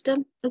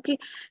ecosystem. Okay,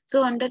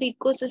 so under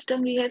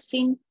ecosystem, we have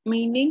seen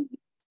meaning,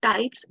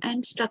 types,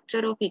 and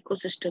structure of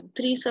ecosystem.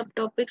 Three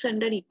subtopics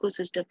under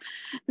ecosystem.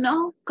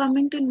 Now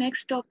coming to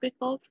next topic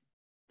of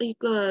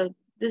uh,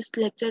 this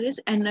lecture is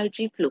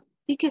energy flow.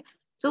 Okay,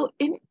 so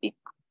in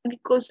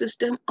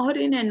ecosystem or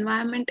in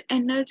environment,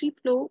 energy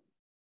flow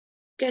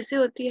कैसे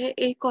होती है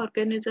एक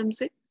organism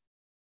से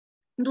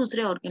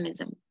दूसरे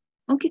organism.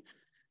 Okay,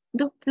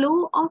 the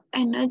flow of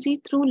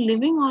energy through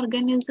living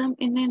organism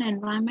in an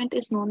environment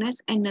is known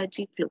as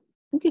energy flow.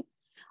 Okay,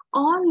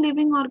 all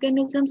living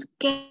organisms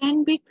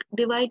can be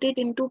divided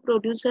into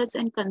producers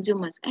and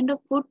consumers, and a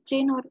food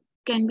chain or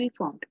can be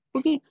formed.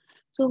 Okay,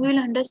 so we'll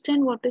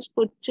understand what is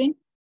food chain.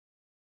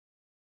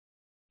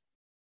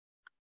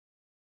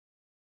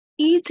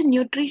 Each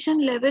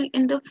nutrition level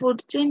in the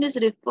food chain is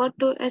referred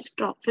to as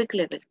trophic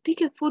level.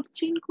 ठीक है, food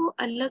chain को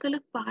अलग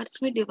अलग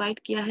parts में divide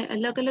किया है,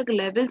 अलग अलग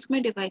levels में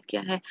divide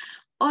किया है,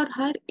 और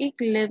हर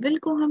एक level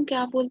को हम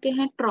क्या बोलते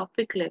हैं?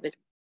 trophic level.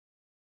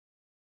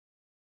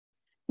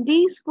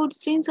 These food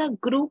chains are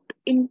grouped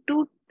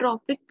into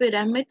trophic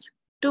pyramids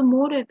to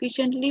more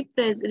efficiently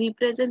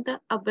represent the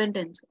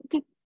abundance.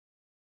 Okay,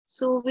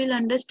 so we'll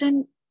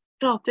understand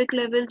trophic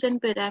levels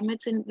and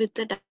pyramids with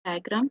the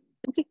diagram.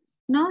 Okay,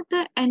 now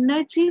the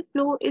energy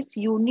flow is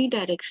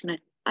unidirectional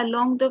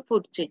along the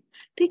food chain.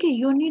 ठीक है,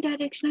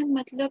 unidirectional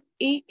मतलब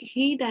एक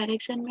ही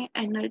direction में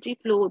energy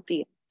flow होती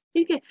है.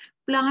 ठीक है,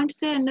 plant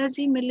से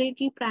एनर्जी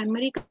मिलेगी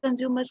प्राइमरी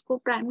कंज्यूमर्स को,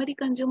 प्राइमरी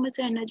कंज्यूमर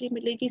से एनर्जी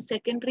मिलेगी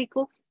सेकेंडरी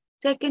को,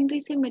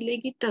 सेकेंडरी से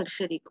मिलेगी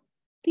टर्शरी को.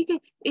 ठीक है,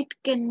 it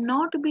can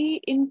not be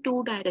in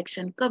to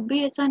direction.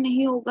 कभी ऐसा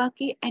नहीं होगा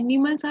कि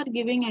animals are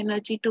giving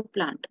energy to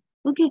plant.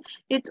 Okay,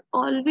 it's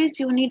always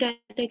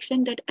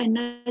unidirection, that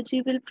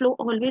energy will flow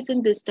always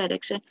in this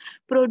direction.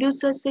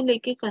 Producers से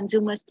लेके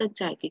consumers तक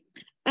जाएगी.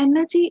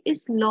 Energy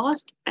is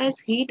lost as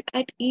heat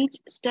at each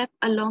step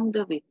along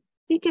the way.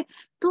 ठीक है,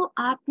 तो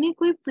आपने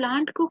कोई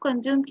plant को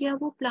कंज्यूम किया,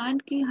 वो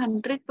प्लांट की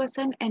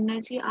 100%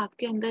 एनर्जी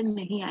आपके अंदर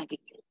नहीं आएगी.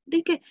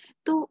 ठीक है,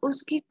 तो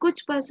उसकी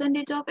कुछ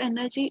percentage of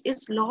energy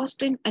is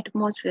lost in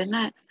atmosphere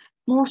ना.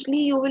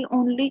 Mostly you will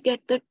only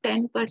get the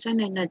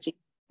 10% energy.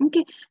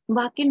 Okay,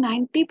 बाकी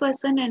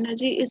 90%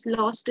 energy is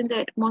lost in the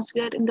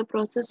atmosphere in the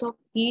process of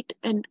heat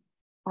and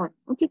all.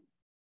 Okay.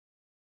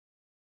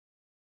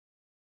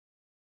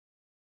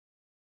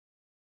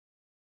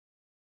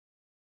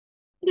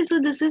 Okay, so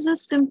this is a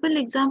simple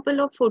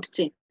example of food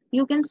chain.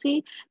 You can see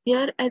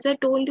here, as I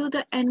told you,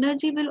 the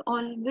energy will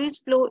always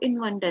flow in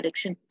one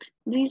direction.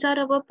 These are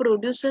our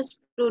producers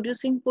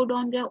producing food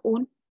on their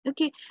own.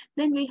 Okay,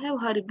 then we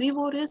have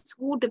herbivores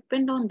who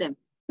depend on them.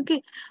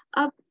 Okay,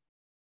 up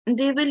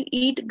they will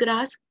eat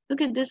grass.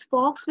 Okay, this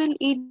fox will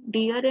eat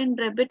deer and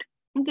rabbit.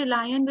 Okay,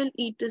 lion will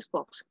eat this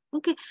fox.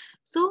 Okay,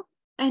 so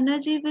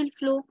energy will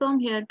flow from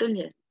here to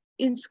here.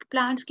 इस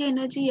plants की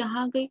energy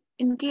यहाँ गई,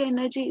 इनकी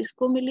energy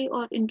इसको मिली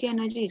और इनकी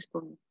energy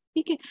इसको मिली.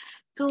 ठीक है,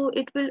 so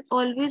it will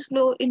always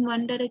flow in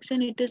one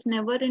direction. It is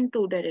never in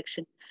two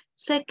direction.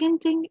 Second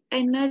thing,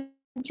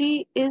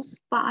 energy is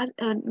passed,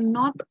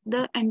 not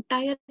the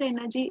entire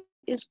energy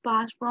is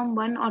passed from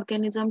one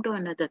organism to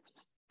another.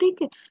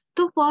 ठीक है,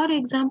 तो for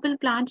example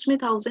plants में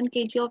 1000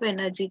 kg of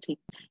energy थी.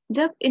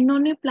 जब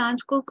इन्होंने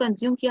plants को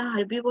consume किया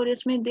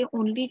herbivorous में, they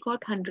only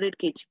got 100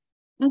 kg.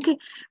 Okay,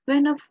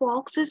 when a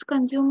fox is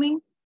consuming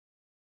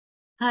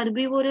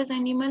herbivorous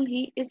animal,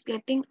 he is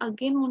getting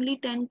again only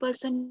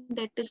 10%,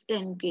 that is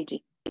 10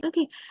 kg.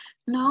 Okay,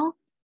 now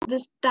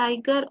this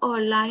tiger or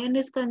lion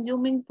is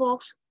consuming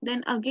fox,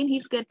 then again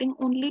he's getting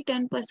only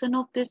 10%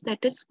 of this,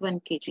 that is 1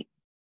 kg.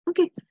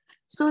 Okay,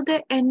 so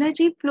the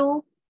energy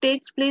flow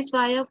takes place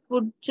via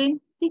food chain.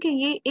 ठीक है,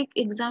 ये एक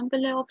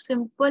example है of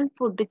simple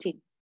food chain.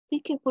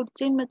 ठीक है, food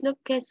chain मतलब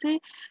कैसे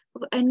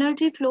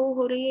energy flow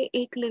हो रही है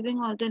एक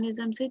लिविंग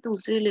ऑर्गेनिज्म से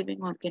दूसरे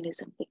लिविंग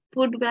ऑर्गेनिज्म पे.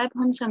 फूड वेब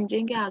हम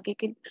समझेंगे आगे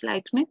के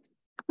स्लाइड्स में.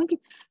 Okay.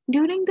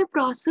 During the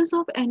process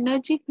of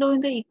energy flow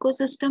in the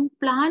ecosystem,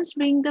 plants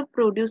being the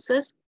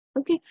producers,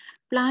 okay,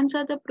 plants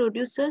are the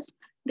producers,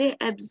 they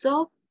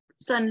absorb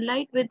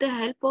sunlight with the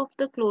help of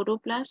the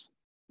chloroplast,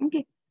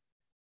 okay,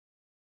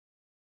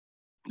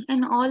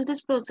 and all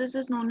this process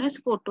is known as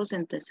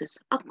photosynthesis.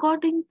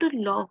 According to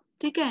law,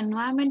 ठीक है,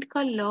 environment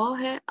का law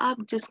है,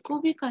 आप जिसको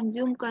भी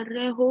consume कर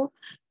रहे हो,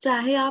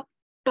 चाहे आप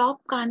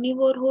टॉप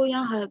कार्निवोर हो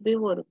या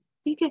हर्बिवोर हो,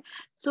 ठीक है,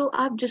 सो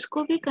आप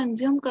जिसको भी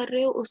कंज्यूम कर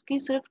रहे हो उसकी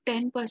सिर्फ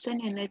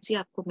 10% एनर्जी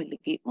आपको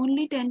मिलेगी.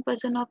 Only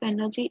 10% of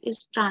energy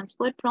is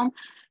transferred from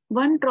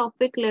one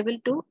trophic level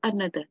two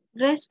another,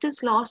 rest is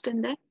lost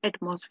in the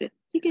atmosphere.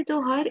 ठीक है, तो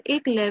हर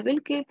एक लेवल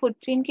के फूड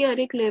चेन के हर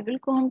एक लेवल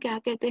को हम क्या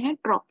कहते हैं,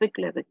 ट्रॉपिक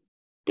लेवल.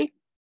 ठीक.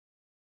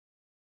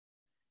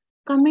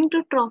 Coming to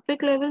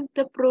trophic level,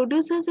 the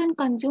producers and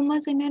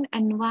consumers in an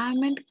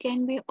environment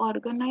can be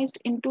organized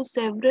into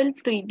several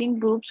feeding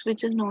groups,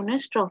 which is known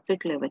as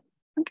trophic level.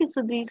 Okay,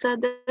 so these are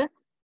the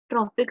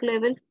trophic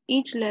level.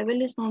 Each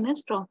level is known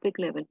as trophic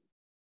level.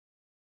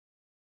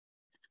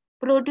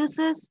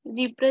 Producers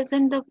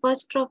represent the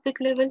first trophic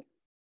level.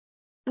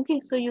 Okay,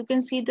 so you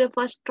can see the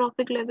first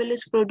trophic level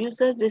is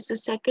producers. This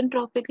is second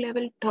trophic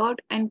level,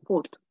 third and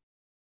fourth.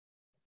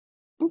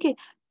 Okay,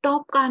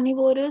 top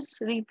carnivores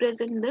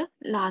represent the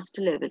last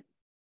level.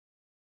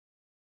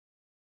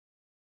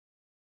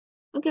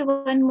 Okay,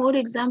 one more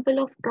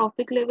example of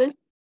trophic level.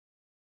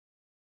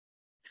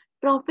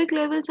 Trophic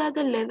levels are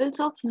the levels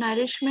of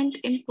nourishment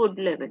in food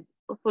level,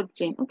 food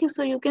chain. Okay,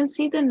 so you can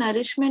see the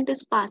nourishment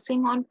is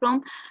passing on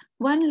from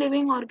one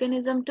living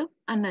organism to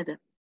another.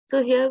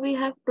 So here we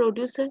have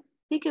producer,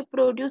 okay,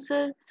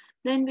 producer,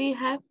 then we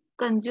have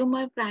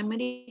consumer,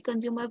 primary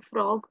consumer,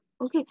 frog.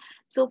 Okay,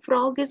 so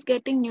frog is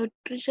getting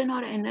nutrition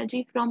or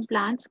energy from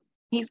plants.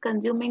 He's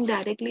consuming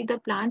directly the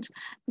plants.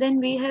 Then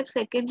we have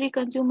secondary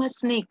consumer,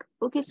 snake.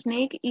 Okay,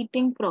 snake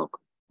eating frog.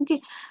 Okay,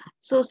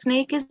 so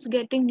snake is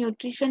getting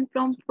nutrition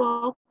from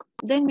frog.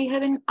 Then we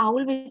have an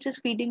owl which is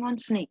feeding on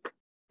snake.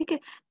 ठीक है,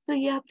 तो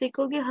ये आप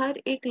देखोगे हर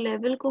एक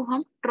level को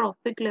हम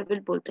trophic level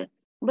बोलते हैं,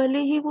 भले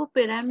ही वो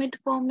पिरामिड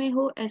फॉर्म में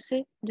हो,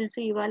 ऐसे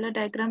जैसे ये वाला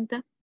डायग्राम था.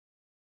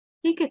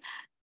 ठीक है,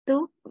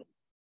 तो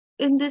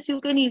in this you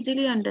can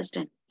easily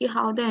understand कि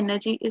how the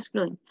energy is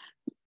flowing.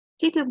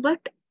 ठीक है,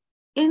 but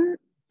in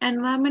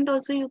environment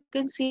also you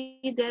can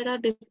see there are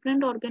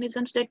different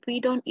organisms that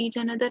feed on each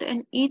another,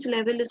 and each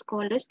level is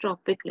called as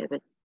trophic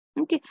level.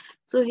 Okay,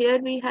 so here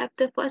we have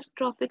the first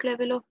trophic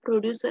level of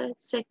producer,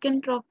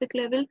 second trophic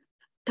level,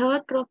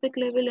 third trophic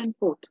level, and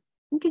fourth.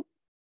 Okay,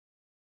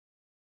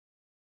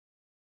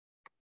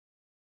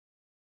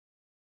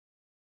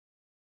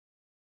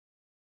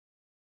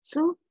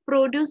 so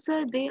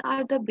producer they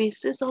are the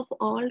basis of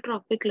all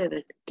trophic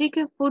level. ठीक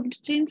है, food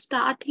chain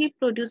start ही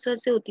producer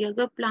से होती है,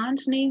 अगर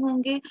plants नहीं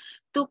होंगे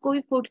तो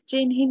कोई फूड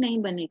चेन ही नहीं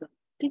बनेगा.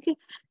 ठीक है,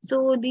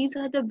 so these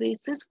are the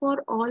basis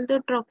for all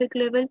the trophic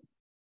level.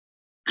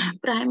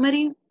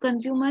 Primary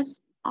consumers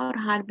or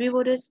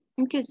herbivores,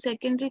 okay,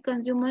 secondary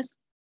consumers.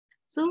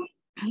 So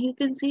you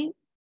can see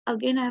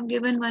again I have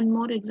given one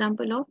more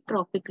example of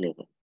trophic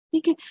level.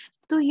 ठीक है,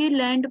 तो ये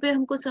land पे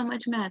हमको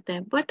समझ में आता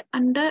है, but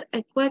under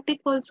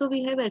aquatic also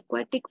we have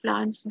aquatic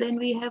plants, then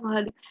we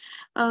have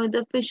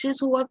the fishes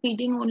who are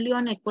feeding only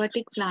on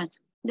aquatic plants,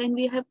 then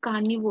we have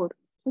carnivore.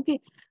 Okay,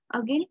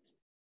 again,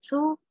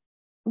 so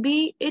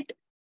be it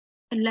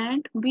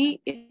land B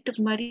it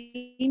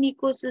marine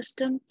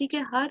ecosystem, ठीक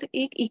है, हर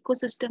एक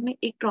ecosystem में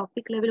एक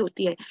trophic level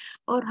होती है,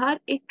 और हर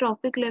एक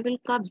trophic level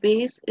का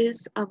base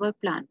is our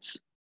plants.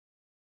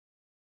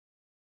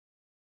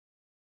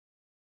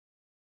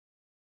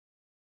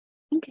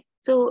 Okay,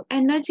 so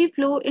energy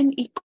flow in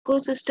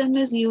ecosystem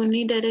is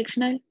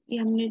unidirectional. ये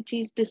हमने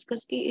चीज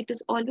डिस्कस की, it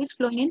is always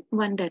flowing in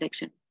one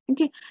direction.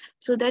 Okay,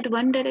 so that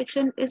one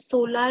direction is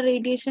solar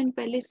radiation.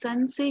 पहले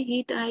sun से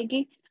heat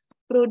आएगी,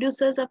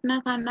 producers अपना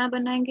खाना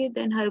बनाएंगे,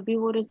 then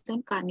herbivores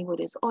and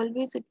carnivores.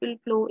 Always it will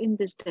flow in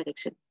this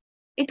direction.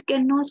 It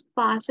cannot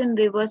pass in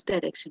reverse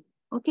direction.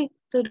 Okay,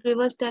 so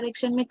reverse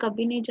direction में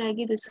कभी नहीं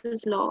जाएगी. This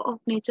is law of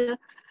nature.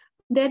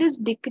 There is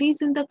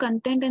decrease in the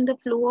content and the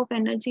flow of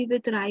energy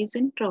with rise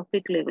in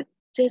trophic level.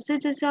 जैसे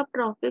जैसे आप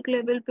trophic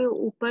level पे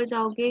ऊपर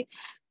जाओगे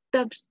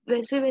तब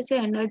वैसे वैसे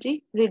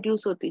एनर्जी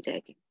रिड्यूस होती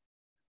जाएगी.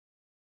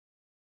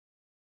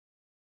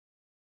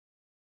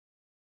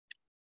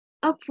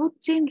 A food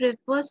chain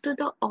refers to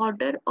the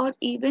order or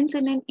events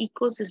in an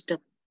ecosystem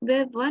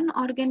where one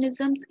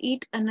organisms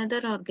eat another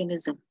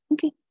organism.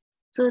 Okay,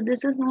 so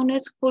this is known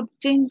as food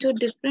chain. जो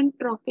different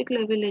trophic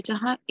level है,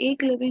 जहाँ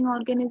एक living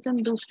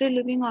organism दूसरे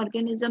living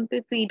organism पे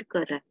feed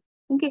कर रहा है.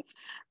 Okay,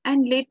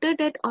 and later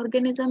that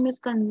organism is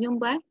consumed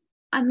by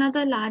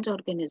another large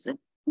organism.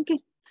 Okay,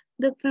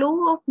 the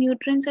flow of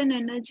nutrients and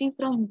energy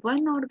from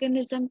one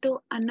organism to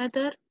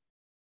another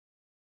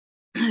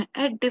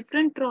at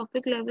different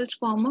trophic levels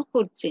form a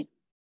food chain.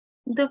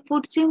 The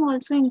food chain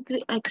also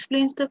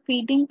explains the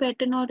feeding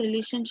pattern or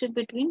relationship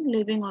between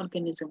living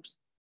organisms.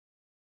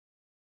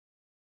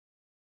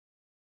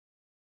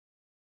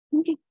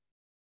 Okay.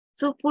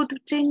 So food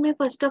chain mein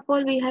first of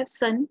all we have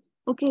sun.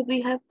 Okay,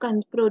 we have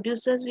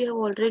producers. We have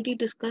already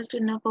discussed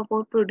enough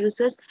about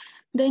producers.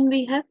 Then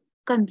we have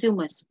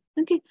consumers.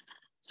 Okay.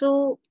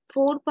 So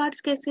four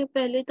parts कैसे,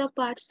 पहले तो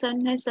part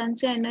सन है, सन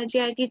से energy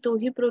आएगी तो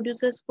ही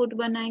producers food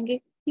बनाएंगे.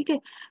 ठीक है.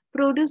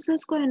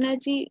 प्रोड्यूसर्स को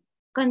एनर्जी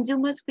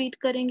कंज्यूमर्स फीड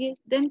करेंगे.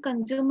 देन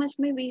कंज्यूमर्स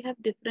में we have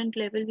different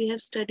level. We have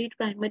studied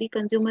primary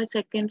consumer,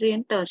 secondary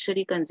and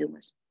tertiary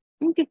consumers.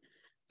 Okay.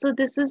 So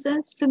this is a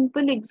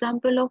simple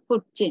example of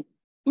food chain.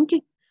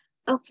 Okay.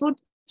 A food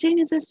chain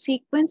is a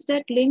sequence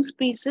that links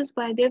pieces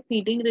by their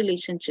feeding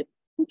relationship.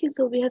 Okay,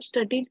 so we have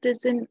studied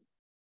this in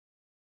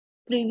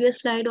previous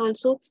slide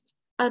also.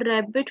 A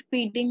rabbit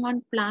feeding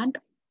on plant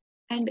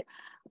and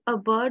a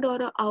bird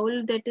or a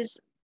owl that is,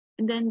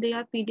 then they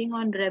are feeding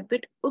on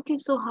rabbit. Okay,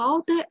 so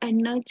how the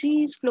energy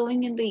is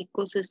flowing in the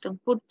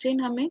ecosystem. Food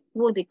chain हमें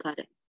वो दिखा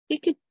रहा है.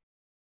 ठीक है.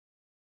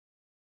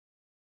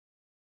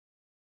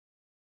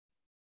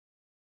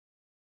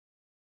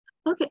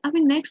 Okay, अभी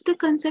next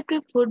concept है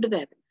food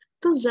web.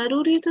 तो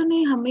जरूरी तो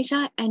नहीं हमेशा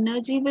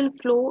energy will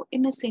flow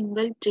in a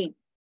single chain.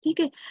 ठीक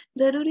है.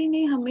 जरूरी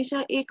नहीं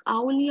हमेशा एक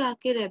आउल ही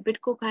आके रैबिट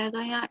को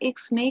खाएगा या एक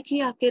स्नेक ही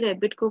आके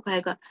रैबिट को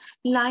खाएगा.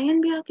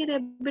 लायन भी आके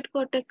रैबिट को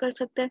अटैक कर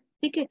सकता है.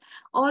 ठीक है.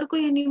 और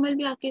कोई एनिमल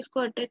भी आके इसको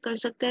अटैक कर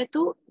सकता है.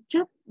 तो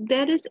जब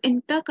there is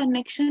inter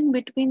connection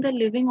between the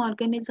living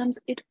organisms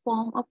it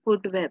form a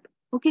food web.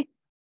 Okay.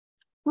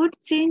 Food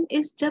chain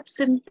is जब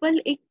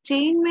सिंपल एक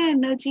चेन में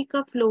एनर्जी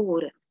का फ्लो हो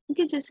रहा है.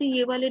 Okay, जैसे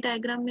ये वाले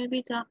डायग्राम में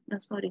भी था,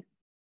 sorry,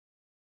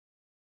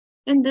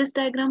 in this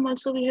diagram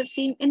also we have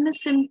seen in a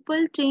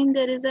simple chain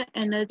there is a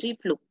energy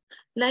flow,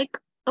 like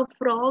a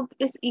frog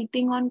is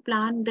eating on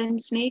plant, then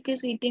snake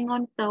is eating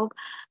on frog.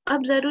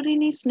 अब जरूरी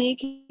नहीं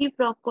snake ही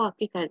frog को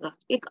आके खाएगा,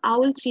 एक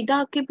owl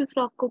सीधा आके भी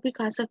frog को भी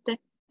खा सकता है.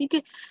 ठीक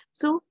है.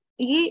 so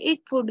ये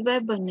एक फूड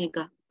वेब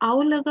बनेगा.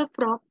 owl अगर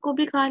frog को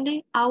भी खा ले,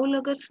 owl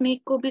अगर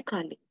snake को भी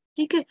खा ले.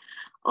 ठीक है.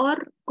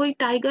 और कोई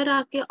टाइगर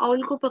आके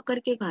owl को पकड़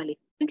के खा ले.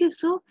 ठीक है.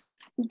 so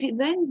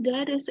when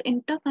there is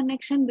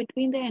interconnection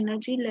between the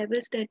energy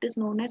levels, that is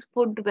known as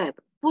food web.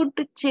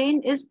 Food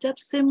chain is जब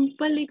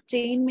simple एक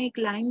chain में, एक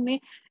line में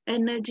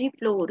energy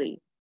flow हो रही है.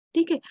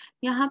 ठीक है.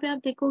 यहाँ पे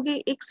आप देखोगे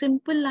एक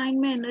simple line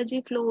में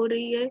energy flow हो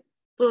रही है.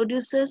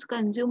 Producers,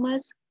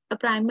 consumers, a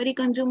primary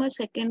consumer,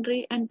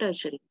 secondary and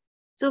tertiary.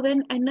 So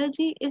when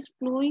energy is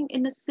flowing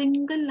in a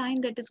single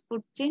line, that is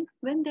food chain.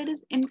 When there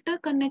is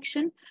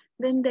interconnection,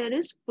 then there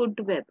is food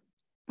web.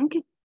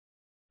 Okay.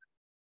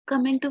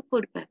 Coming to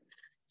food web.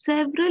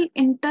 Several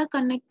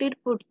interconnected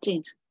food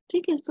chains.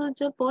 ठीक है. सो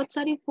जब बहुत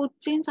सारी food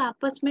chains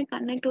आपस में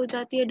connect हो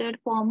जाती है, date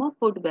form of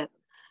food web.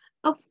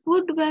 A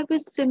food web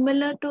is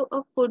similar to a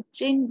food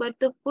chain but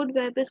the food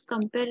web is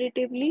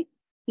comparatively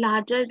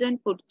larger than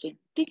food chain.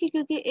 ठीक है.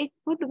 क्योंकि एक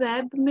फूड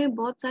वेब में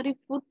बहुत सारी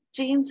फूड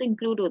चेन्स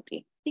इंक्लूड होती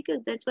है. ठीक है.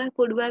 That's why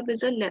food web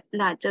is a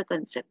larger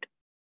concept.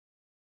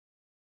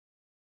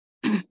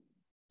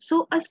 So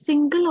a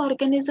single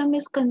organism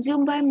is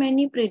consume by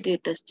many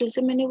predators.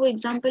 जैसे मैंने वो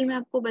एग्जांपल में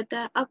आपको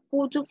बताया. अब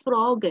वो जो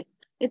फ्रॉग है,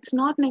 it's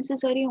not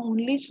necessary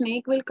only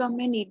snake will come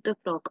and eat the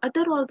frog.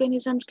 Other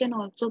organisms can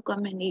also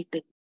come and eat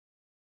it.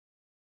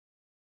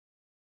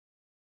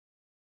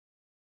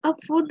 A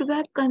food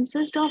web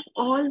consists of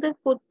all the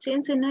food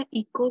chains in a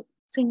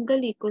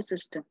single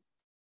ecosystem.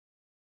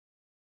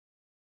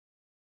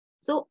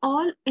 So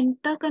all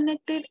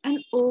interconnected and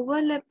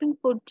overlapping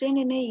food chain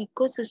in a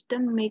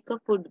ecosystem make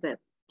a food web.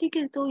 ठीक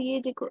है. तो ये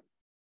देखो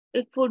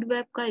एक food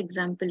web का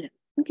example है.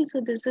 Okay, so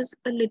this is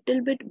a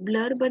little bit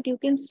blur, but you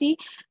can see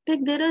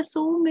that there are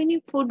so many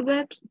food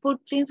webs,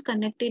 food chains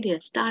connected here,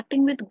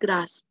 starting with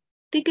grass.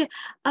 ठीक है.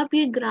 अब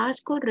ये ग्रास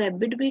को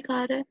रैबिट भी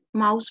खा रहा है,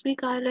 माउस भी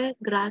खा रहा है,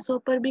 ग्रास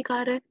हॉपर भी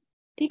खा रहा है.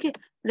 ठीक है.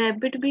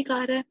 रैबिट भी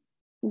खा रहा है.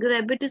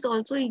 Rabbit is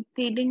also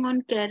feeding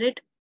on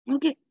carat.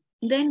 Okay.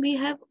 Then we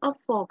have a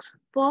fox.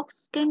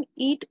 Fox can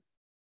eat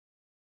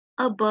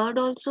a bird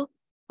also.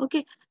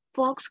 Okay.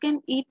 Fox can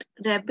eat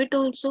rabbit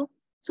also.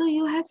 So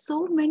you have so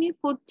many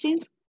food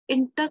chains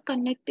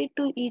interconnected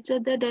to each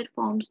other that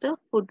forms the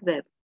food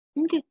web.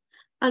 Okay.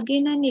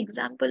 Again an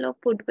example of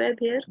food web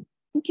here.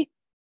 Okay.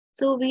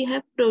 So we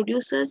have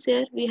producers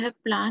here, we have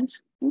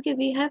plants. Okay.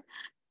 We have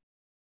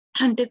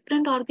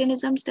different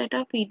organisms that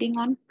are feeding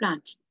on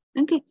plants.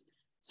 Okay.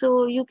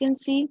 So you can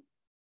see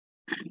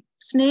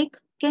snake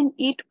can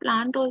eat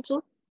plant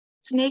also.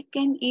 Snake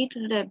can eat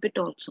rabbit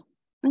also.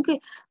 Okay.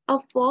 A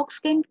fox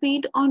can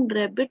feed on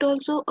rabbit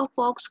also. A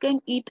fox can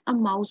eat a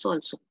mouse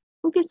also.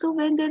 Okay. So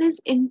when there is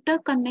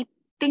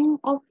interconnecting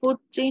of food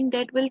chain,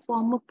 that will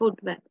form a food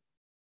web.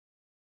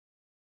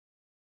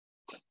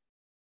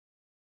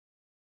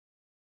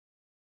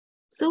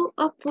 So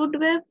a food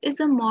web is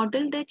a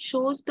model that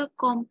shows the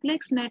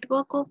complex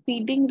network of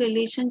feeding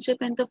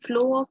relationship and the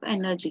flow of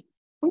energy.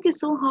 Okay,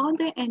 so how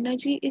the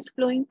energy is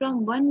flowing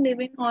from one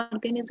living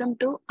organism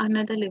to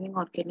another living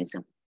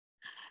organism.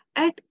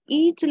 At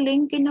each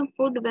link in a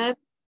food web,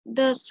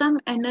 the some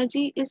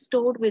energy is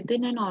stored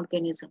within an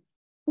organism.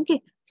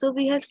 Okay, so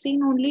we have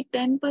seen only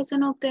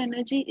 10% of the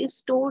energy is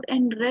stored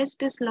and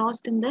rest is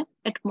lost in the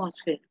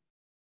atmosphere.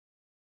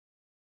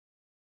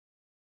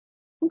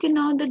 Okay,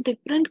 now the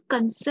different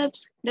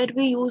concepts that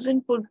we use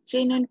in food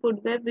chain and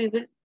food web we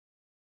will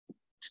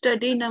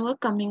study in our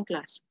coming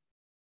class.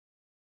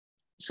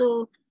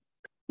 So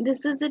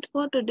this is it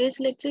for today's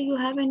lecture. You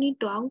have any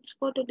doubts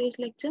for today's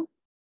lecture?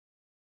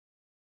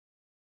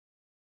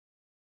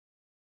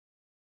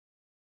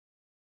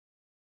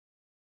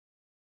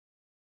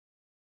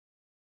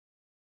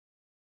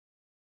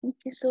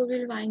 Okay, so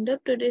we'll wind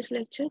up today's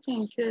lecture.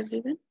 Thank you,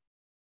 everyone.